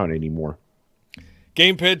mess around anymore.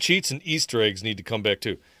 Gamepad cheats and Easter eggs need to come back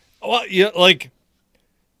too. Well, yeah, like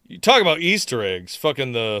you talk about Easter eggs.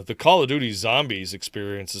 Fucking the Call of Duty Zombies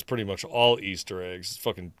experience is pretty much all Easter eggs. It's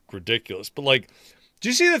fucking ridiculous. But like, do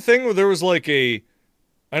you see the thing where there was like and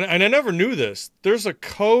I never knew this. There's a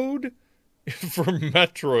code for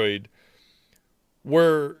Metroid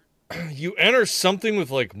where you enter something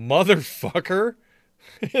with like motherfucker,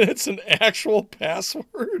 and it's an actual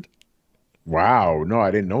password. Wow. No, I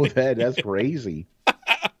didn't know that. That's crazy.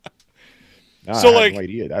 No, I So had no like,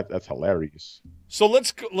 idea. That's hilarious. so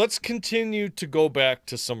let's continue to go back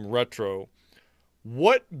to some retro.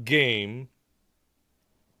 What game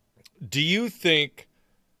do you think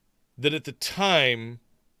that at the time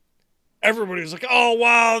everybody was like, "Oh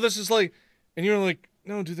wow, this is like," and you're like,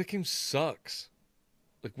 "No, dude, that game sucks."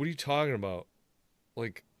 Like, what are you talking about?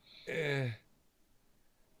 Like,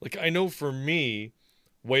 like I know for me,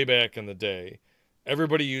 way back in the day,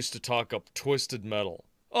 everybody used to talk up Twisted Metal.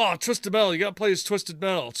 Oh, Twisted Metal, you gotta play this Twisted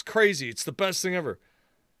Metal. It's crazy. It's the best thing ever.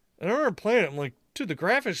 And I remember playing it. I'm like, dude, the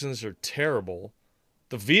graphics in this are terrible.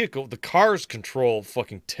 The car's control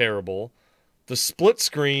fucking terrible. The split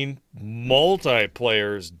screen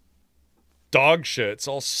multiplayer is dog shit. It's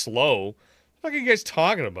all slow. What are you guys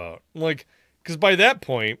talking about? I'm like, because by that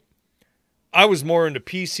point, I was more into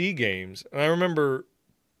PC games, and I remember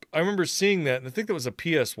seeing that, and I think that was a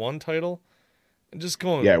PS1 title, and just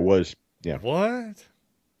going, Yeah, it was. Yeah. what?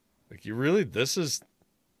 Like, you really? This is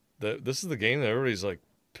the game that everybody's like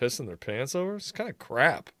pissing their pants over? It's kind of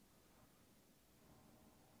crap.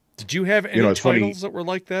 Did you have any It's funny. titles that were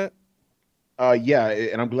like that? Yeah,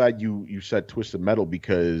 and I'm glad you said Twisted Metal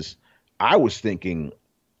because I was thinking,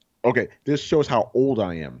 okay, this shows how old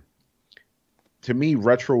I am. To me,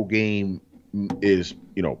 retro game is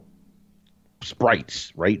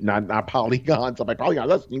sprites, right? Not polygons. I'm like, polygons,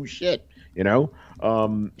 that's new shit, you know.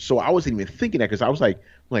 So I wasn't even thinking that because I was like,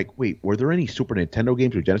 wait, were there any Super Nintendo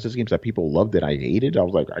games or Genesis games that people loved that I hated? I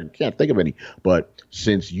was like, I can't think of any. But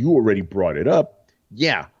since you already brought it up,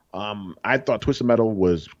 yeah, I thought Twisted Metal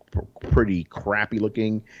was pretty crappy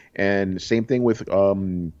looking, and same thing with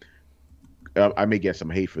I may get some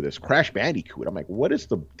hate for this Crash Bandicoot. I'm like, what is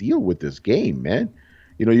the deal with this game, man?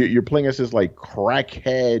 You're playing as this like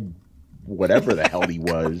crackhead, whatever the hell he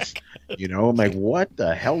was. I'm like, what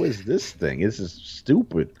the hell is this thing? This is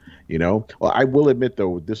stupid. Well, I will admit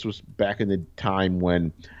though, this was back in the time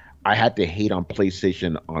when I had to hate on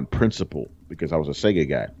PlayStation on principle because I was a Sega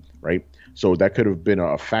guy, right? So that could have been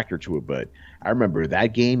a factor to it. But I remember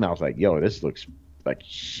that game, I was like, yo, this looks like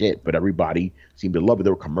shit. But everybody seemed to love it.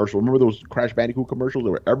 There were commercials. Remember those Crash Bandicoot commercials? They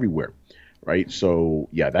were everywhere, right? So,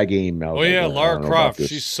 yeah, that game. I was Oh yeah, like, I Lara don't know Croft. about this.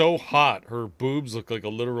 She's so hot. Her boobs look like a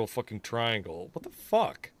literal fucking triangle. What the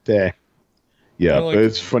fuck? Yeah. Yeah, Like, but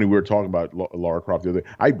it's funny. We were talking about Lara Croft the other day.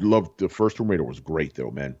 I loved the first Tomb Raider was great though,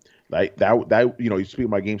 man. Like that you speak of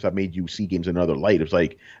my games, I've made you see games in another light. It's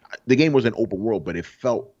like the game was an open world, but it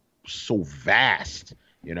felt so vast,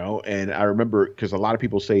 And I remember because a lot of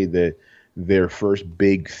people say that their first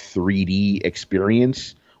big 3D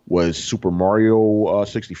experience was Super Mario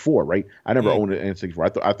 64, right? I never owned an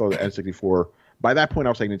N64. I thought the N64. By that point, I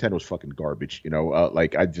was like, Nintendo was fucking garbage,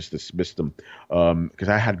 like I just dismissed them because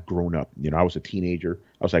I had grown up, I was a teenager.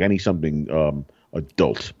 I was like, I need something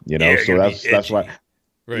adult, so that's why,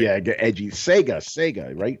 right. Yeah, get edgy.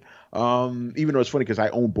 Sega, right? Even though it's funny because I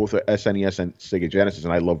own both a SNES and Sega Genesis,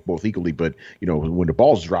 and I love both equally. But when the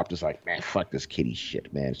balls dropped, it's like, man, fuck this kiddie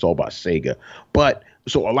shit, man. It's all about Sega. But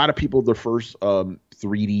so a lot of people, their first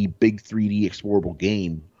 3D, big 3D explorable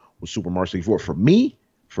game was Super Mario 64. For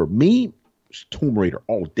me. Tomb Raider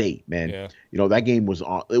all day, man. Yeah. That game was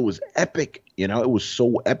it was epic. It was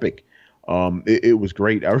so epic. It was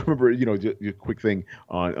great. I remember, just a quick thing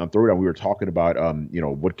on Throwdown, we were talking about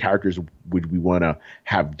what characters would we want to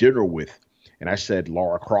have dinner with, and I said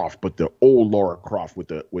Lara Croft, but the old Lara Croft with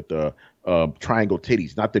the triangle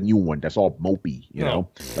titties, not the new one that's all mopey.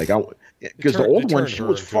 Because the old one she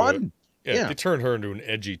was fun. Yeah, they turned her into an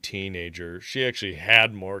edgy teenager. She actually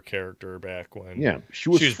had more character back when. Yeah, she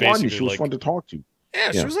was fun. She was fun to talk to.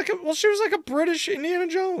 Yeah, she was like a British Indiana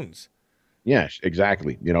Jones. Yeah,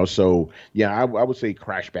 exactly. So yeah, I would say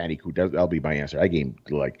Crash Bandicoot. That'll be my answer. That game,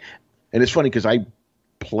 and it's funny because I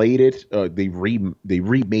played it. They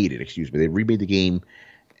remade it. Excuse me. They remade the game,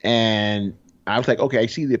 and I was like, okay, I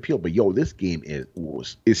see the appeal, but this game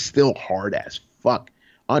is still hard as fuck,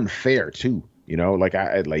 unfair too.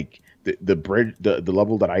 I like. The bridge, the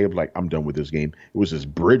level that I have, like, I'm done with this game. It was this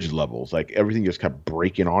bridge levels, like everything just kept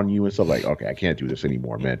breaking on you and stuff. Like, okay, I can't do this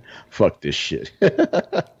anymore, man. Fuck this shit.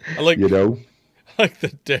 I like like the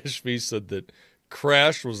Dash V said that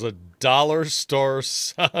Crash was a dollar store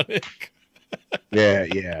Sonic.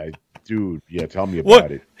 yeah, dude. Yeah, tell me about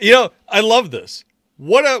it. I love this.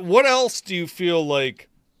 What else do you feel like,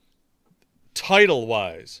 title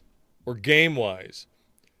wise or game wise,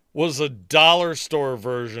 was a dollar store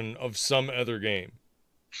version of some other game?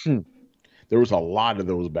 There was a lot of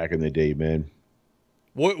those back in the day, man.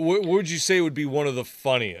 What would you say would be one of the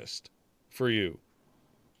funniest for you?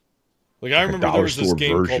 Like, I remember there was this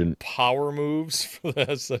game called Power Moves for the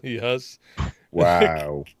SNES.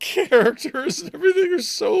 Wow. Characters and everything are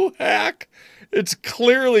so hack. It's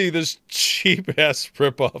clearly this cheap-ass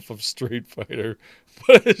ripoff of Street Fighter,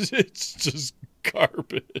 but it's just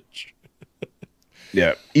garbage.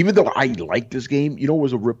 Yeah, even though I like this game, it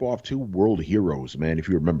was a ripoff too. World Heroes, man. If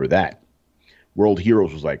you remember that. World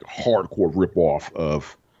Heroes was like hardcore rip off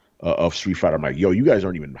of Street Fighter. I'm like, yo, you guys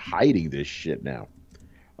aren't even hiding this shit now.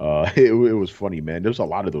 It was funny, man. There's a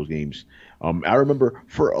lot of those games. I remember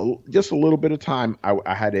for just a little bit of time,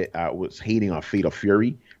 I had it. I was hating on Fatal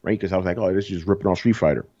Fury, right? Because I was like, oh, this is just ripping off Street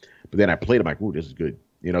Fighter. But then I played. I'm like, ooh, this is good.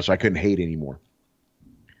 So I couldn't hate anymore.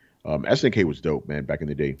 SNK was dope, man. Back in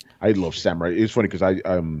the day, I love Samurai. It's funny because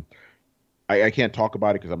I can't talk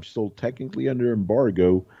about it because I'm still technically under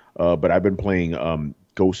embargo. But I've been playing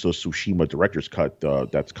Ghost of Tsushima Director's Cut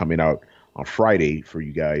that's coming out on Friday for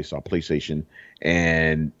you guys on PlayStation.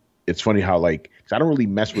 And it's funny how 'cause I don't really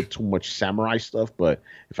mess with too much samurai stuff, but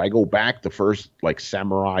if I go back, the first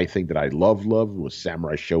samurai thing that I loved was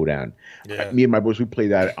Samurai Showdown. Yeah. Me and my boys, we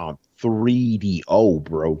played that on 3DO,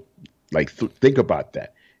 bro. Think about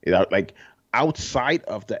that. Outside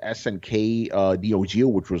of the SNK Neo Geo,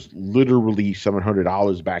 which was literally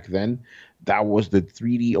 $700 back then, that was the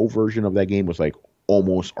 3DO version of that game was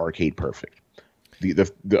almost arcade perfect.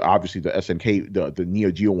 The obviously the SNK the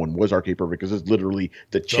Neo Geo one was arcade perfect because it's literally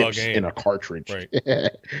the chips in a cartridge. Right.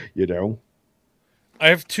 I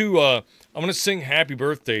have two. I'm gonna sing "Happy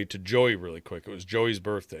Birthday" to Joey really quick. It was Joey's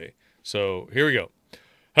birthday, so here we go.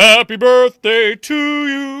 Happy birthday to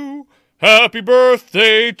you. Happy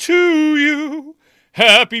birthday to you.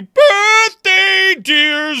 Happy birthday,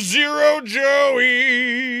 dear Zero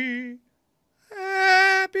Joey.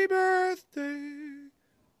 Happy birthday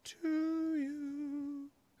to you.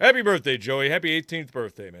 Happy birthday, Joey. Happy 18th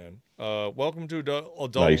birthday, man. Welcome to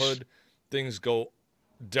adulthood. Nice. Things go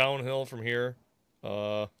downhill from here.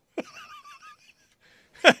 But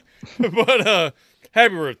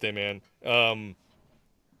happy birthday, man.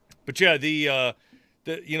 But yeah, the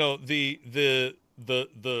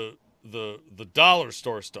dollar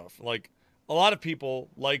store stuff. Like, a lot of people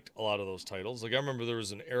liked a lot of those titles. Like, I remember there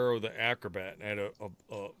was an Arrow the Acrobat, and I had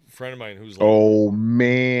a friend of mine who's like, oh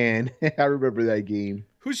man, I remember that game.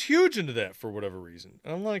 Who's huge into that for whatever reason.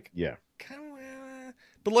 And I'm like, yeah, kind of,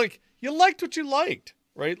 but you liked what you liked,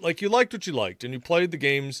 right? Like, you liked what you liked, and you played the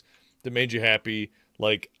games that made you happy.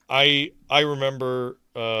 Like, I remember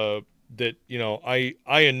that I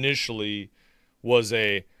initially was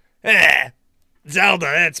a Zelda,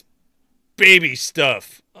 that's baby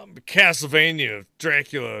stuff. Castlevania,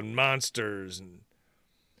 Dracula, and monsters, and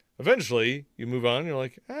eventually you move on. And you're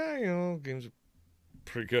like, games are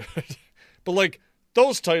pretty good, but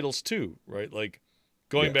those titles too, right? Like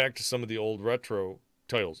going back to some of the old retro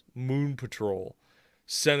titles, Moon Patrol,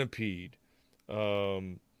 Centipede,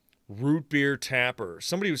 Root Beer Tapper.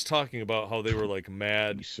 Somebody was talking about how they were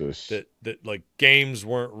mad that games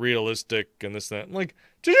weren't realistic and this and that. I'm like,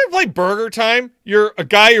 did you ever play Burger Time? You're a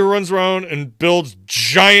guy who runs around and builds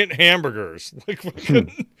giant hamburgers.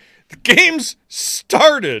 The games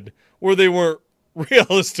started where they weren't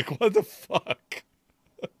realistic. What the fuck?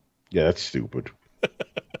 Yeah, that's stupid.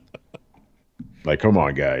 Come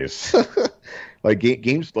on, guys.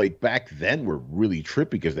 Games back then were really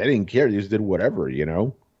trippy because they didn't care. They just did whatever,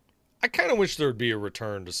 I kind of wish there would be a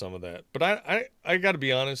return to some of that. But I got to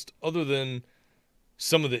be honest, other than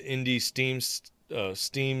some of the indie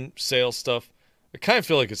Steam sale stuff, I kind of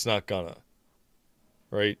feel like it's not gonna.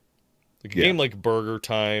 Right? Like a game like Burger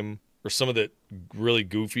Time or some of that really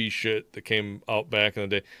goofy shit that came out back in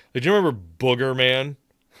the day. Do you remember Booger Man?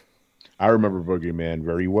 I remember Booger Man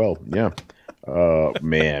very well. Yeah.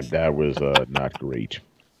 Man, that was not great.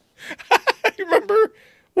 I remember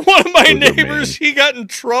one of my neighbors, he got in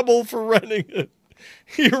trouble for renting it.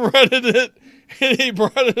 He rented it and he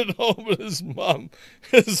brought it home, and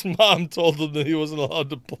his mom told him that he wasn't allowed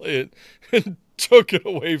to play it and took it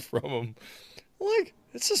away from him. Like,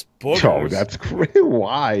 it's just boogers. Oh, that's great.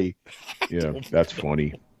 Why? Yeah, that's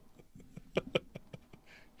funny.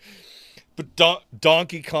 But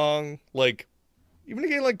Donkey Kong, even a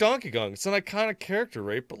game like Donkey Kong, it's an iconic character,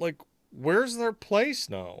 right? But where's their place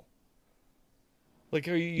now?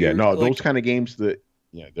 Those kind of games that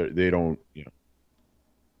they don't,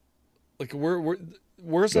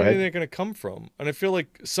 where's everything going to come from? And I feel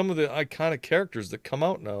like some of the iconic characters that come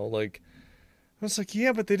out now, it's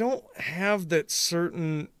but they don't have that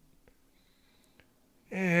certain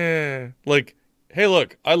hey, look,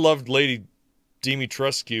 I loved Lady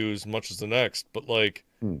Dimitrescu as much as the next, but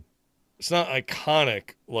it's not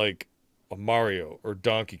iconic like a Mario or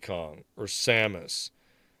Donkey Kong or Samus.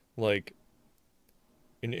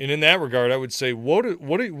 In that regard, I would say, who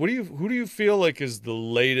do you feel like is the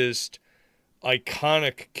latest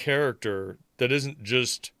iconic character that isn't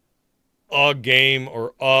just a game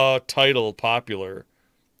or a title popular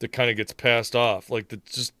that kind of gets passed off?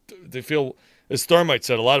 They feel, as Thermite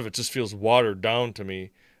said, a lot of it just feels watered down to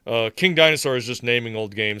me. King Dinosaur is just naming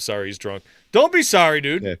old games. Sorry, he's drunk. Don't be sorry,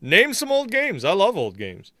 dude. Yeah. Name some old games. I love old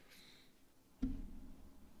games. Yeah.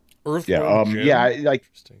 Earthworm Yeah. Jim.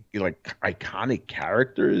 Interesting. Like iconic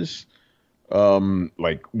characters.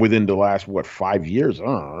 Like within the last what 5 years? I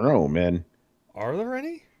don't know, man. Are there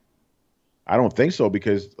any? I don't think so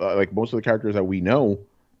because like most of the characters that we know,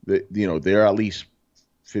 that they're at least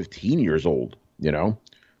 15 years old. Fucking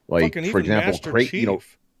Like for even example, Master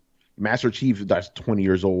Chief. Master Chief, that's 20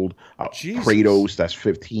 years old. Jesus. Kratos, that's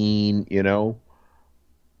 15.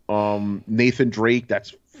 Nathan Drake,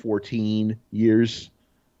 that's 14 years.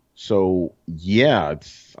 So yeah,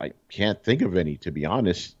 I can't think of any, to be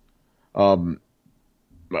honest. Um,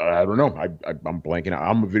 I don't know. I'm blanking out.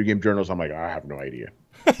 I'm a video game journalist. I'm like, I have no idea.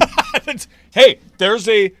 Hey, there's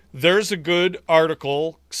a good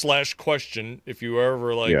article / question if you were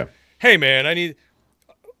ever like, Yeah. hey man, I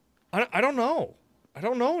don't know. I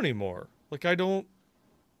don't know anymore. Like I don't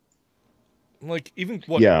like even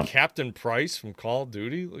what Yeah. Captain Price from Call of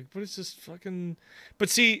Duty. Like, what is this fucking? But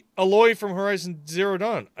see, Aloy from Horizon Zero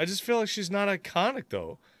Dawn. I just feel like she's not iconic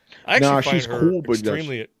though. I actually No, find she's her cool, but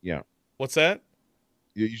extremely. yeah. What's that?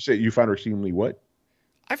 You say you find her extremely what?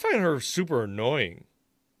 I find her super annoying.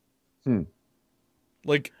 Hmm.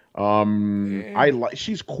 Like, I like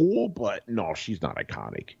she's cool, but no, she's not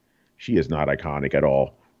iconic. She is not iconic at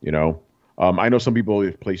all. I know some people,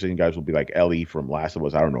 PlayStation guys, will be like Ellie from Last of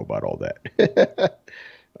Us. I don't know about all that.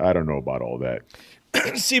 I don't know about all that.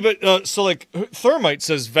 see, but so like Thermite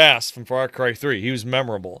says Vast from Far Cry 3. He was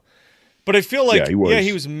memorable, but I feel like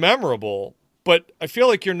he was memorable. But I feel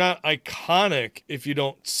like you're not iconic if you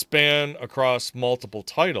don't span across multiple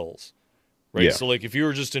titles, right? Yeah. So like if you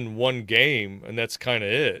were just in one game and that's kind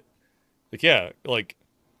of it, like yeah, like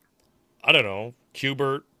I don't know,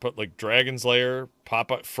 Qbert, but like Dragon's Lair,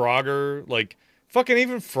 Pop-Up Frogger, like fucking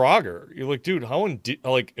even Frogger. You're like, dude, how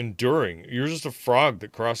like enduring? You're just a frog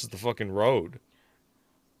that crosses the fucking road.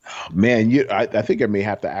 Man, I think I may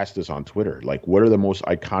have to ask this on Twitter. Like, what are the most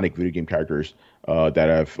iconic video game characters that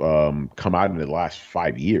have come out in the last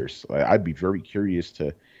 5 years? I'd be very curious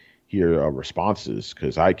to hear responses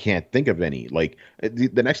because I can't think of any. Like,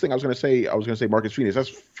 the next thing I was going to say Marcus Phoenix. That's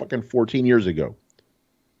fucking 14 years ago.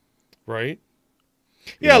 Right?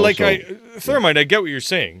 Yeah, Thermite, yeah. I get what you're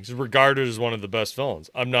saying. He's regarded as one of the best villains.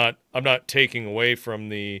 I'm not taking away from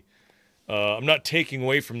them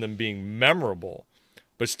being memorable,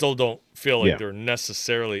 but still don't feel like they're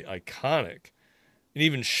necessarily iconic. And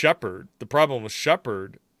even Shepard, the problem with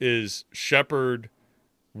Shepard is Shepard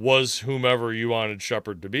was whomever you wanted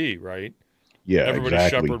Shepard to be, right? Yeah, Everybody's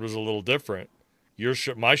exactly. Shepard was a little different.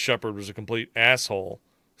 My Shepard was a complete asshole.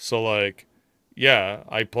 So like, yeah,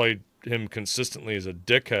 I played him consistently as a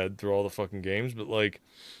dickhead through all the fucking games, but like,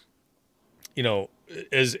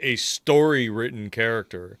 as a story written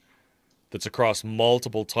character that's across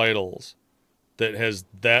multiple titles that has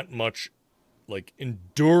that much like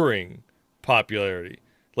enduring popularity,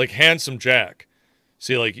 like Handsome Jack.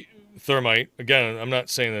 See, like Thermite, again, I'm not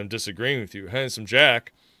saying that I'm disagreeing with you. Handsome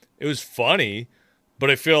Jack, it was funny, but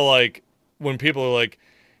I feel like when people are like,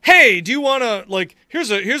 hey, do you want to, like, here's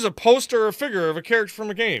a poster or figure of a character from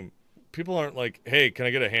a game. People aren't like, hey, can I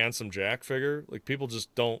get a Handsome Jack figure? Like, people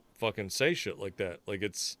just don't fucking say shit like that. Like,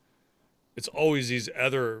 it's always these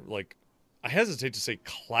other, like, I hesitate to say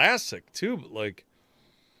classic too, but like,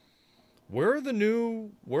 where are the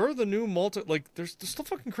new multi, like, they're still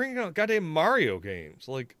fucking cranking out goddamn Mario games,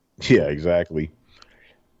 like, Yeah, exactly.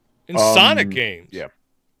 in Sonic games. Yeah.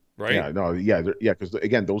 Right? Yeah, no, yeah, because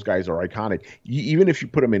again, those guys are iconic. Even if you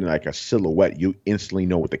put them in like a silhouette, you instantly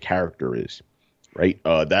know what the character is, right?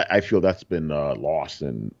 That I feel that's been lost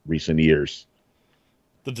in recent years.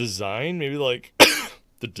 The design, maybe like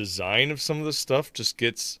the design of some of the stuff just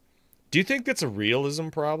gets. Do you think that's a realism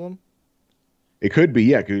problem? It could be,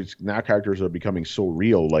 yeah, because now characters are becoming so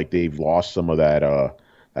real, like they've lost some of that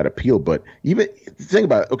appeal. But even think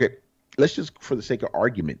about it. Okay, let's just for the sake of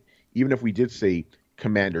argument, even if we did say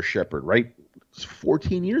Commander Shepard, right? It's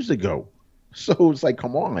 14 years ago. So it's like,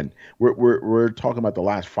 come on. We're talking about the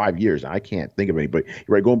last 5 years. I can't think of any, but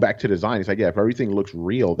right, going back to design, it's like, yeah, if everything looks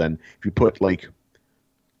real, then if you put like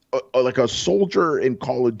a soldier in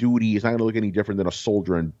Call of Duty, is not going to look any different than a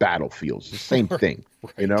soldier in Battlefield. It's the same thing,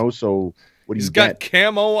 right. So what do he's you got get?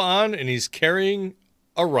 Camo on and he's carrying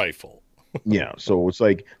a rifle. Yeah, so it's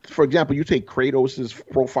like, for example, you take Kratos's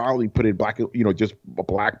profile and you put it black, just a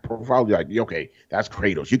black profile. You're like, okay, that's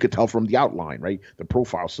Kratos. You could tell from the outline, right? The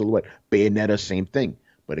profile silhouette. Bayonetta, same thing.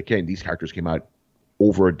 But again, these characters came out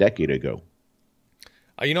over a decade ago.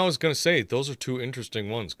 I was going to say those are two interesting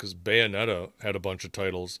ones because Bayonetta had a bunch of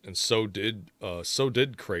titles, and so did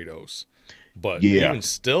Kratos. But even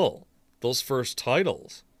still, those first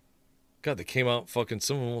titles, God, they came out fucking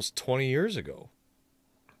some almost 20 years ago.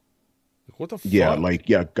 Like, what the Yeah,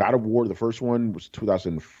 fuck? God of War, the first one was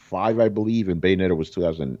 2005, I believe, and Bayonetta was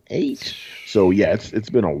 2008. So yeah, it's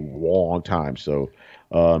been a long time. So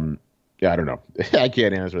um yeah, I don't know. I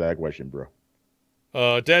can't answer that question, bro.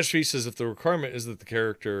 Dash V says if the requirement is that the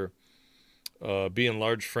character be in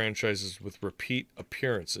large franchises with repeat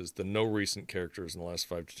appearances, then no recent characters in the last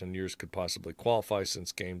 5 to 10 years could possibly qualify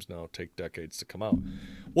since games now take decades to come out.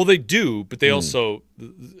 Well, they do, but they Mm, also,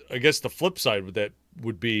 I guess the flip side with that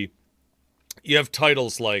would be you have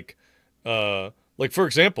titles like for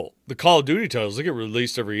example, the Call of Duty titles, they get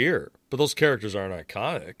released every year, but those characters aren't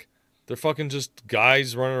iconic. They're fucking just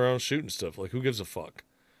guys running around shooting stuff. Like, who gives a fuck?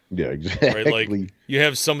 yeah, Right? Like, exactly. you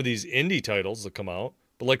have some of these indie titles that come out,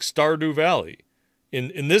 but like Stardew Valley.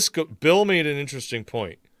 In this, Bill made an interesting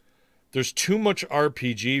point. There's too much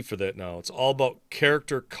RPG for that now. It's all about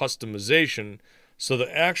character customization, so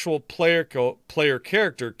the actual player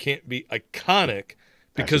character can't be iconic That's a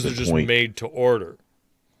because they're good just point. made to order.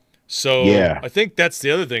 So Yeah. I think that's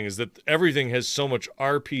the other thing is that everything has so much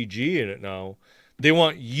RPG in it now. They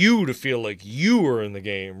want you to feel like you are in the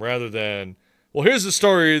game rather than, well, here's the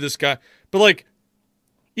story of this guy. But like,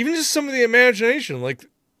 even just some of the imagination, like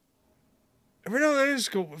every now and then I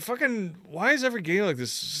just go, fucking, why is every game like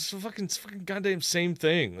this? It's just fucking goddamn same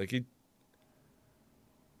thing. Like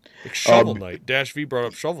Shovel Um Knight. Dash V brought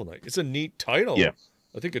up Shovel Knight. It's a neat title. yeah.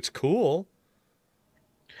 I think it's cool.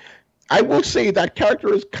 I will say that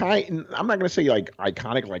character is kind. I'm not going to say like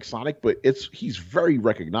iconic like Sonic, but he's very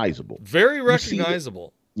recognizable. Very You see it,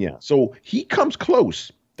 recognizable. yeah. So he comes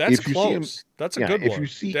close. That's If you see him, close. That's a yeah. good If you one.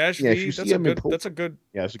 see, Dash yeah, if V. you see him in, yeah, it's a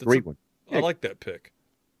That's a. great one. I Yeah, like that pick.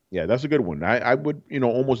 yeah, that's a good one. I would,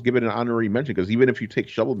 almost give it an honorary mention because even if you take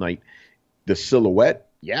Shovel Knight, the silhouette,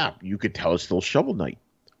 yeah, you could tell it's still Shovel Knight.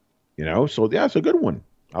 So yeah, it's a good one.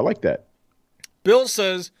 I like that. Bill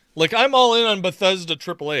says, like, I'm all in on Bethesda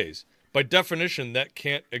AAAs. By definition, that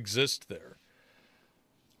can't exist there.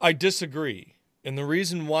 I disagree. And the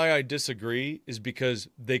reason why I disagree is because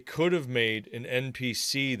they could have made an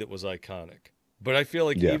NPC that was iconic. But I feel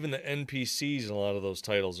like Yeah. even the NPCs in a lot of those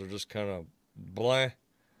titles are just kind of blah. I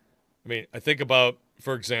mean, I think about,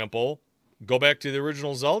 for example, go back to the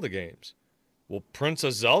original Zelda games. Well,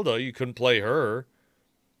 Princess Zelda, you couldn't play her.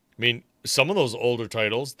 I mean, some of those older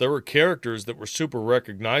titles, there were characters that were super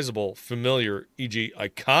recognizable, familiar, e.g.,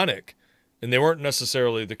 iconic, and they weren't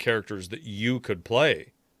necessarily the characters that you could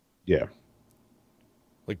play. Yeah.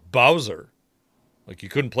 Like Bowser. Like, you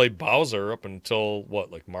couldn't play Bowser up until,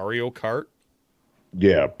 what, like Mario Kart?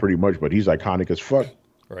 Yeah, pretty much. But he's iconic as fuck.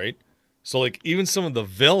 Right? So, like, even some of the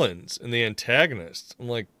villains and the antagonists, I'm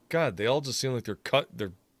like, God, they all just seem like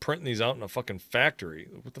they're printing these out in a fucking factory.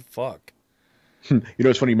 What the fuck?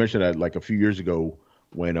 It's funny you mentioned that like a few years ago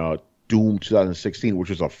when Doom 2016, which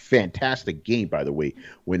was a fantastic game, by the way,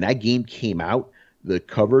 when that game came out, the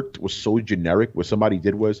cover was so generic. What somebody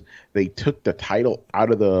did was they took the title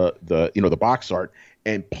out of the box art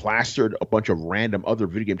and plastered a bunch of random other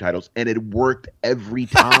video game titles, and it worked every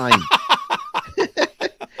time.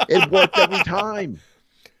 It worked every time.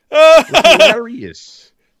 It's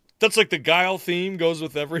hilarious. That's like the Guile theme goes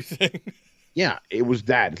with everything. Yeah, it was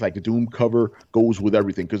that. It's like the Doom cover goes with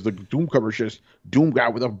everything because the Doom cover is just Doom guy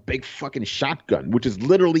with a big fucking shotgun, which is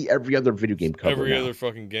literally every other video game cover Every now. other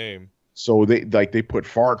fucking game. So they put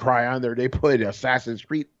Far Cry on there, they put Assassin's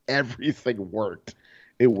Creed, everything worked.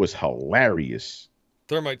 It was hilarious.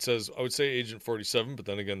 Thermite says, I would say Agent 47, but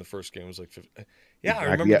then again, the first game was like 50. Yeah, I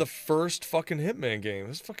Exactly. remember Yeah, the first fucking Hitman game. It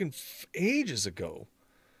was fucking ages ago.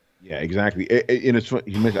 yeah, exactly. And it's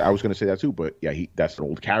you mentioned I was going to say that too, but yeah, that's an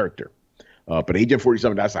old character. But Agent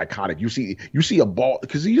 47, that's iconic. You see a bald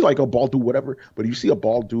because he's like a bald dude, whatever. But you see a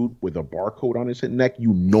bald dude with a barcode on his neck,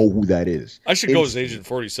 you know who that is. I should go as Instantly. Agent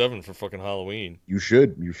 47 for fucking Halloween. You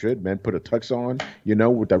should, man. Put a tux on,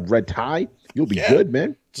 with that red tie. You'll be Yeah. good,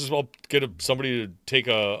 man. Just well get somebody to take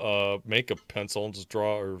a makeup pencil and just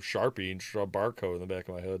draw, or Sharpie and just draw a barcode in the back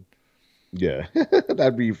of my head. Yeah,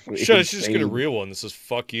 that'd be Shit, I should just get a insane. real one that says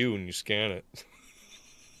 "fuck you" and you scan it.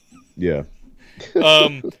 Yeah,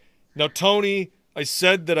 Now, Tony, I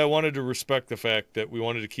said that I wanted to respect the fact that we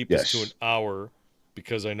wanted to keep this to an yes, hour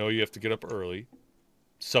because I know you have to get up early.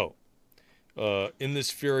 So, in this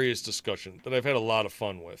furious discussion that I've had a lot of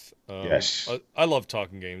fun with, yes. I love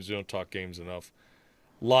talking games. We don't talk games enough.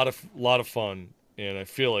 Lot of fun, and I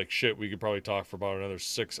feel like shit. We could probably talk for about another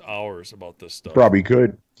 6 hours about this stuff. Probably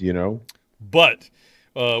could. But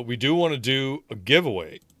we do want to do a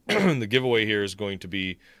giveaway. The giveaway here is going to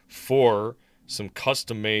be for some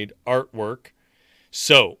custom-made artwork.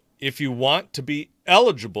 So, if you want to be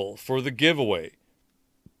eligible for the giveaway,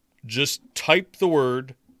 just type the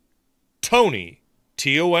word Tony,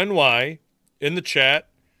 Tony, in the chat.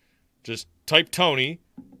 Just type Tony,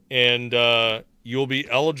 and you'll be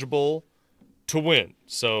eligible to win.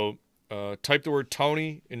 So type the word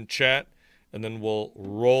Tony in chat, and then we'll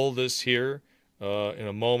roll this here in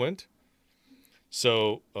a moment.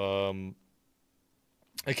 So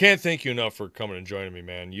I can't thank you enough for coming and joining me,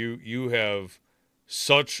 man. You have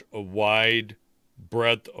such a wide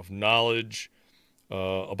breadth of knowledge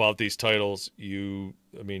about these titles. You're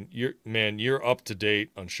up to date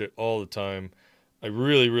on shit all the time. I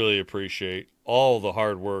really, really appreciate all the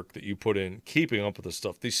hard work that you put in keeping up with this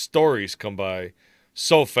stuff. These stories come by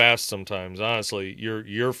so fast sometimes. Honestly,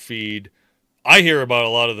 your feed, I hear about a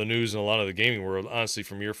lot of the news and a lot of the gaming world, honestly,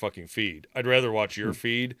 from your fucking feed. I'd rather watch your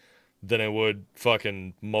feed than I would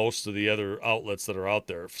fucking most of the other outlets that are out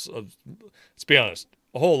there. So, let's be honest.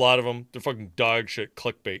 A whole lot of them, they're fucking dog shit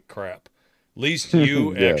clickbait crap. At least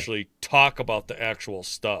you actually talk about the actual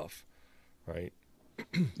stuff, right?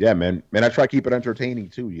 Yeah, man. I try to keep it entertaining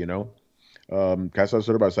too, you know. Cause I was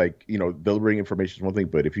sort of, I was like, you know, delivering information is one thing,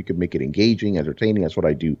 but if you could make it engaging, entertaining, that's what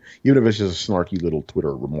I do. Even if it's just a snarky little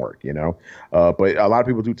Twitter remark, you know. But a lot of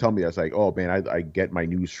people do tell me that's like, oh man, I get my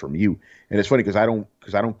news from you, and it's funny because I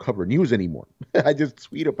don't cover news anymore. I just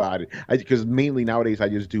tweet about it. Because mainly nowadays I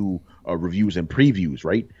just do reviews and previews,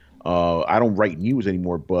 right? I don't write news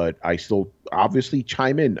anymore, but I still obviously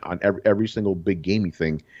chime in on every single big gaming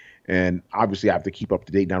thing. And obviously I have to keep up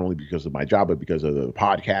to date, not only because of my job, but because of the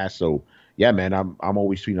podcast. So yeah, man, I'm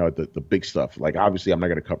always tweeting out the big stuff. Like, obviously I'm not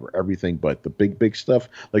going to cover everything, but the big stuff,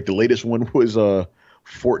 like the latest one was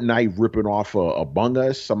Fortnite ripping off Among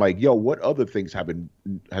Us. I'm like, yo, what other things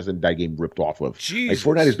hasn't that game ripped off of? Jesus.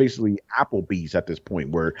 Like, Fortnite is basically Applebee's at this point,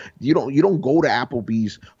 where you don't go to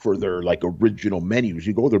Applebee's for their like original menus.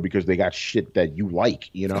 You go there because they got shit that you like.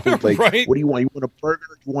 You know, like, right? What do you want? You want a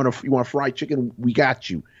burger? You want fried chicken? We got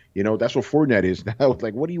you. You know, that's what Fortnite is now. It's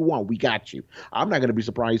like, what do you want? We got you. I'm not going to be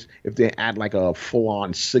surprised if they add like a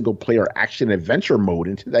full-on single-player action adventure mode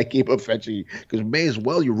into that game eventually, because may as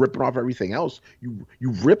well, you're ripping off everything else. You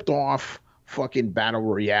ripped off fucking Battle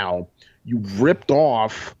Royale. You ripped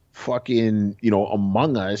off fucking, you know,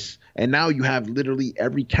 Among Us, and now you have literally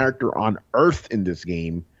every character on Earth in this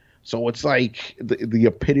game. So it's like the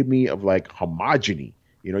epitome of like homogeny.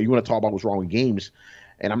 You know, you want to talk about what's wrong with games,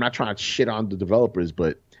 and I'm not trying to shit on the developers,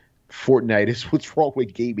 but Fortnite is what's wrong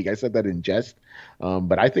with gaming. I said that in jest,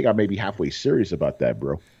 but I think I may be halfway serious about that,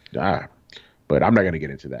 bro. But I'm not going to get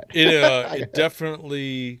into that. It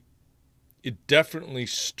definitely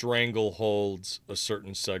strangleholds a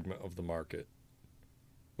certain segment of the market,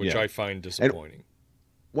 which I find disappointing. And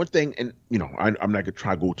one thing, and you know, I'm not going to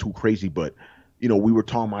try to go too crazy, but you know, we were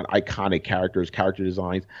talking about iconic characters, character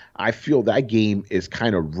designs. I feel that game is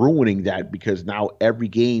kind of ruining that, because now every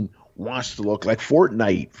game wants to look like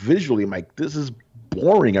Fortnite visually. I'm like, this is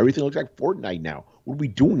boring. Everything looks like Fortnite now. What are we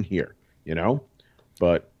doing here? You know?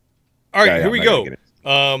 But all right, here we go.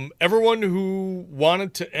 Everyone who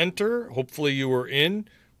wanted to enter, hopefully you were in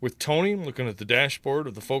with Tony. I'm looking at the dashboard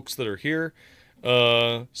of the folks that are here.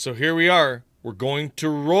 So here we are. We're going to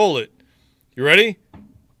roll it. You ready?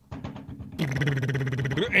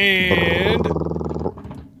 And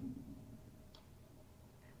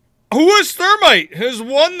who is Thermite has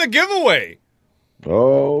won the giveaway.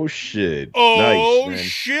 Oh shit! Oh nice,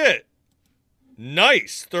 shit!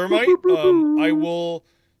 Nice, Thermite. I will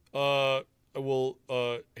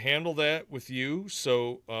handle that with you.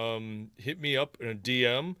 So hit me up in a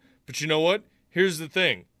DM. But you know what? Here's the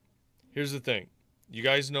thing. You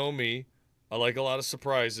guys know me. I like a lot of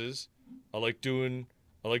surprises. I like doing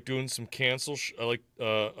some I like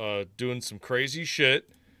doing some crazy shit.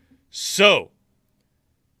 So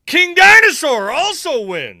King Dinosaur also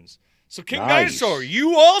wins. So King Dinosaur,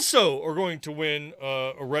 you also are going to win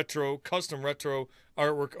a custom retro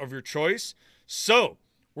artwork of your choice. So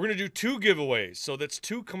we're going to do 2 giveaways. So that's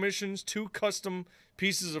 2 commissions, 2 custom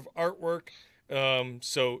pieces of artwork.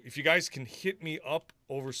 So if you guys can hit me up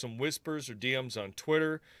over some whispers or DMs on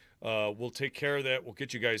Twitter, we'll take care of that. We'll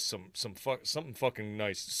get you guys something fucking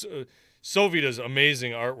nice. Sophie does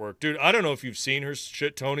amazing artwork. Dude, I don't know if you've seen her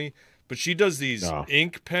shit, Tony, but she does these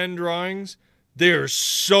ink pen drawings. They're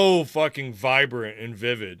so fucking vibrant and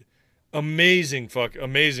vivid. Amazing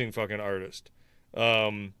fucking artist.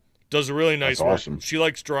 Does a really nice work. Awesome. She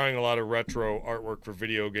likes drawing a lot of retro artwork for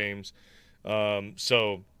video games.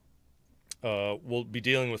 So we'll be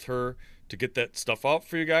dealing with her to get that stuff out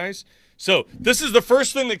for you guys. So this is the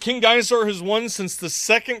first thing that King Dinosaur has won since the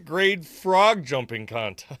 2nd grade frog jumping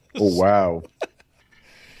contest. Oh, wow.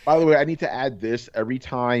 By the way, I need to add this. Every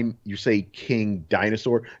time you say King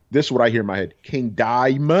Dinosaur, this is what I hear in my head. King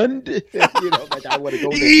Diamond. Like I want to go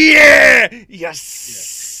there. Yeah! Yeah.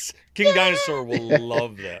 Yes! King Dinosaur will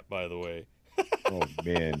love that, by the way. Oh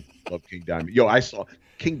man, love King Diamond. Yo, I saw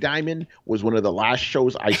King Diamond was one of the last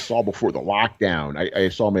shows I saw before the lockdown. I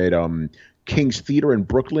saw him at King's Theater in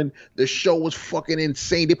Brooklyn. The show was fucking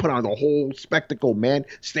insane. They put on the whole spectacle, man.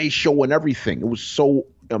 Stage show and everything. It was so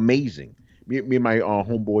amazing. Me and my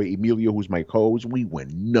homeboy Emilio, who's my co-host, we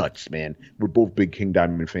went nuts, man. We're both big King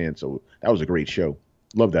Diamond fans, so that was a great show.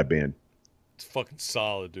 Love that band. It's fucking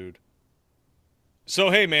solid, dude. So,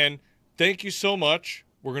 hey, man, thank you so much.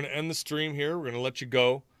 We're going to end the stream here. We're going to let you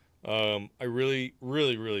go. I really,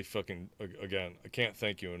 really, really fucking, again, I can't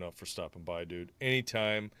thank you enough for stopping by, dude.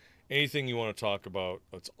 Anytime, anything you want to talk about,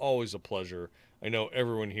 it's always a pleasure. I know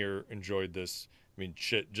everyone here enjoyed this. I mean,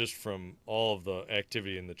 shit, just from all of the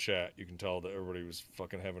activity in the chat, you can tell that everybody was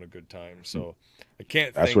fucking having a good time. So I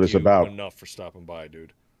can't That's thank what it's you about. enough for stopping by,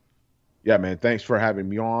 dude. Yeah, man. Thanks for having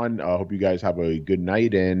me on. I hope you guys have a good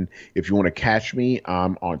night. And if you want to catch me,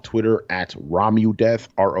 I'm on Twitter at Romudeth,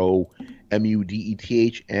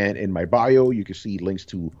 ROMUDETH. And in my bio, you can see links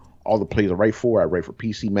to all the plays I write for. I write for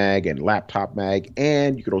PC Mag and Laptop Mag.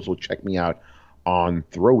 And you can also check me out on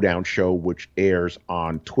Throwdown Show, which airs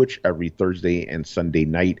on Twitch every Thursday and Sunday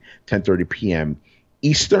night, 10:30 p.m.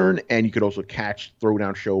 Eastern. And you could also catch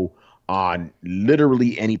Throwdown Show on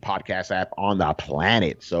literally any podcast app on the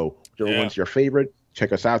planet. So whichever one's your favorite,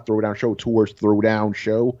 check us out. Throwdown Show, towards Throwdown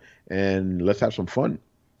Show, and let's have some fun.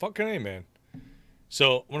 Fucking A, man.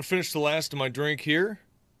 So I'm going to finish the last of my drink here.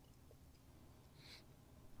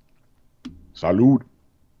 Salud.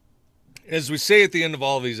 As we say at the end of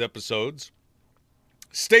all of these episodes,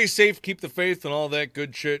 stay safe, keep the faith, and all that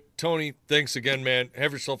good shit. Tony, thanks again, man.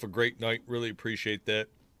 Have yourself a great night. Really appreciate that.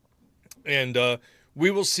 And we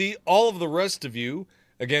will see all of the rest of you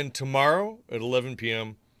again tomorrow at 11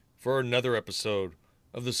 p.m. for another episode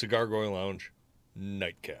of the Cigar Going Lounge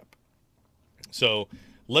Nightcap. So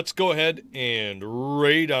let's go ahead and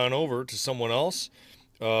raid on over to someone else.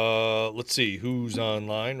 Let's see who's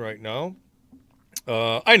online right now.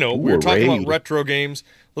 I know, we were talking about retro games.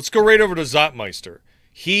 Let's go right over to Zotmeister.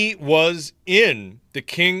 He was in the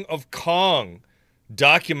King of Kong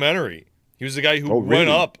documentary. He was the guy who went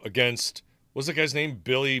up against, what's the guy's name?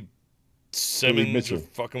 Billy Simmons or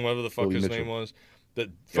fucking whatever the fuck his name was. That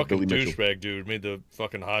fucking douchebag dude made the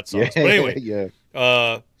fucking hot sauce. But anyway,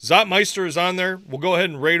 Zotmeister is on there. We'll go ahead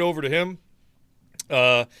and raid over to him.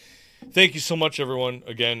 Thank you so much, everyone.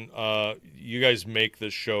 Again, you guys make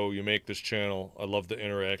this show. You make this channel. I love the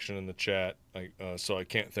interaction in the chat. So I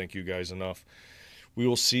can't thank you guys enough. We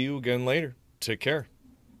will see you again later. Take care.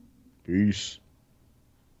 Peace.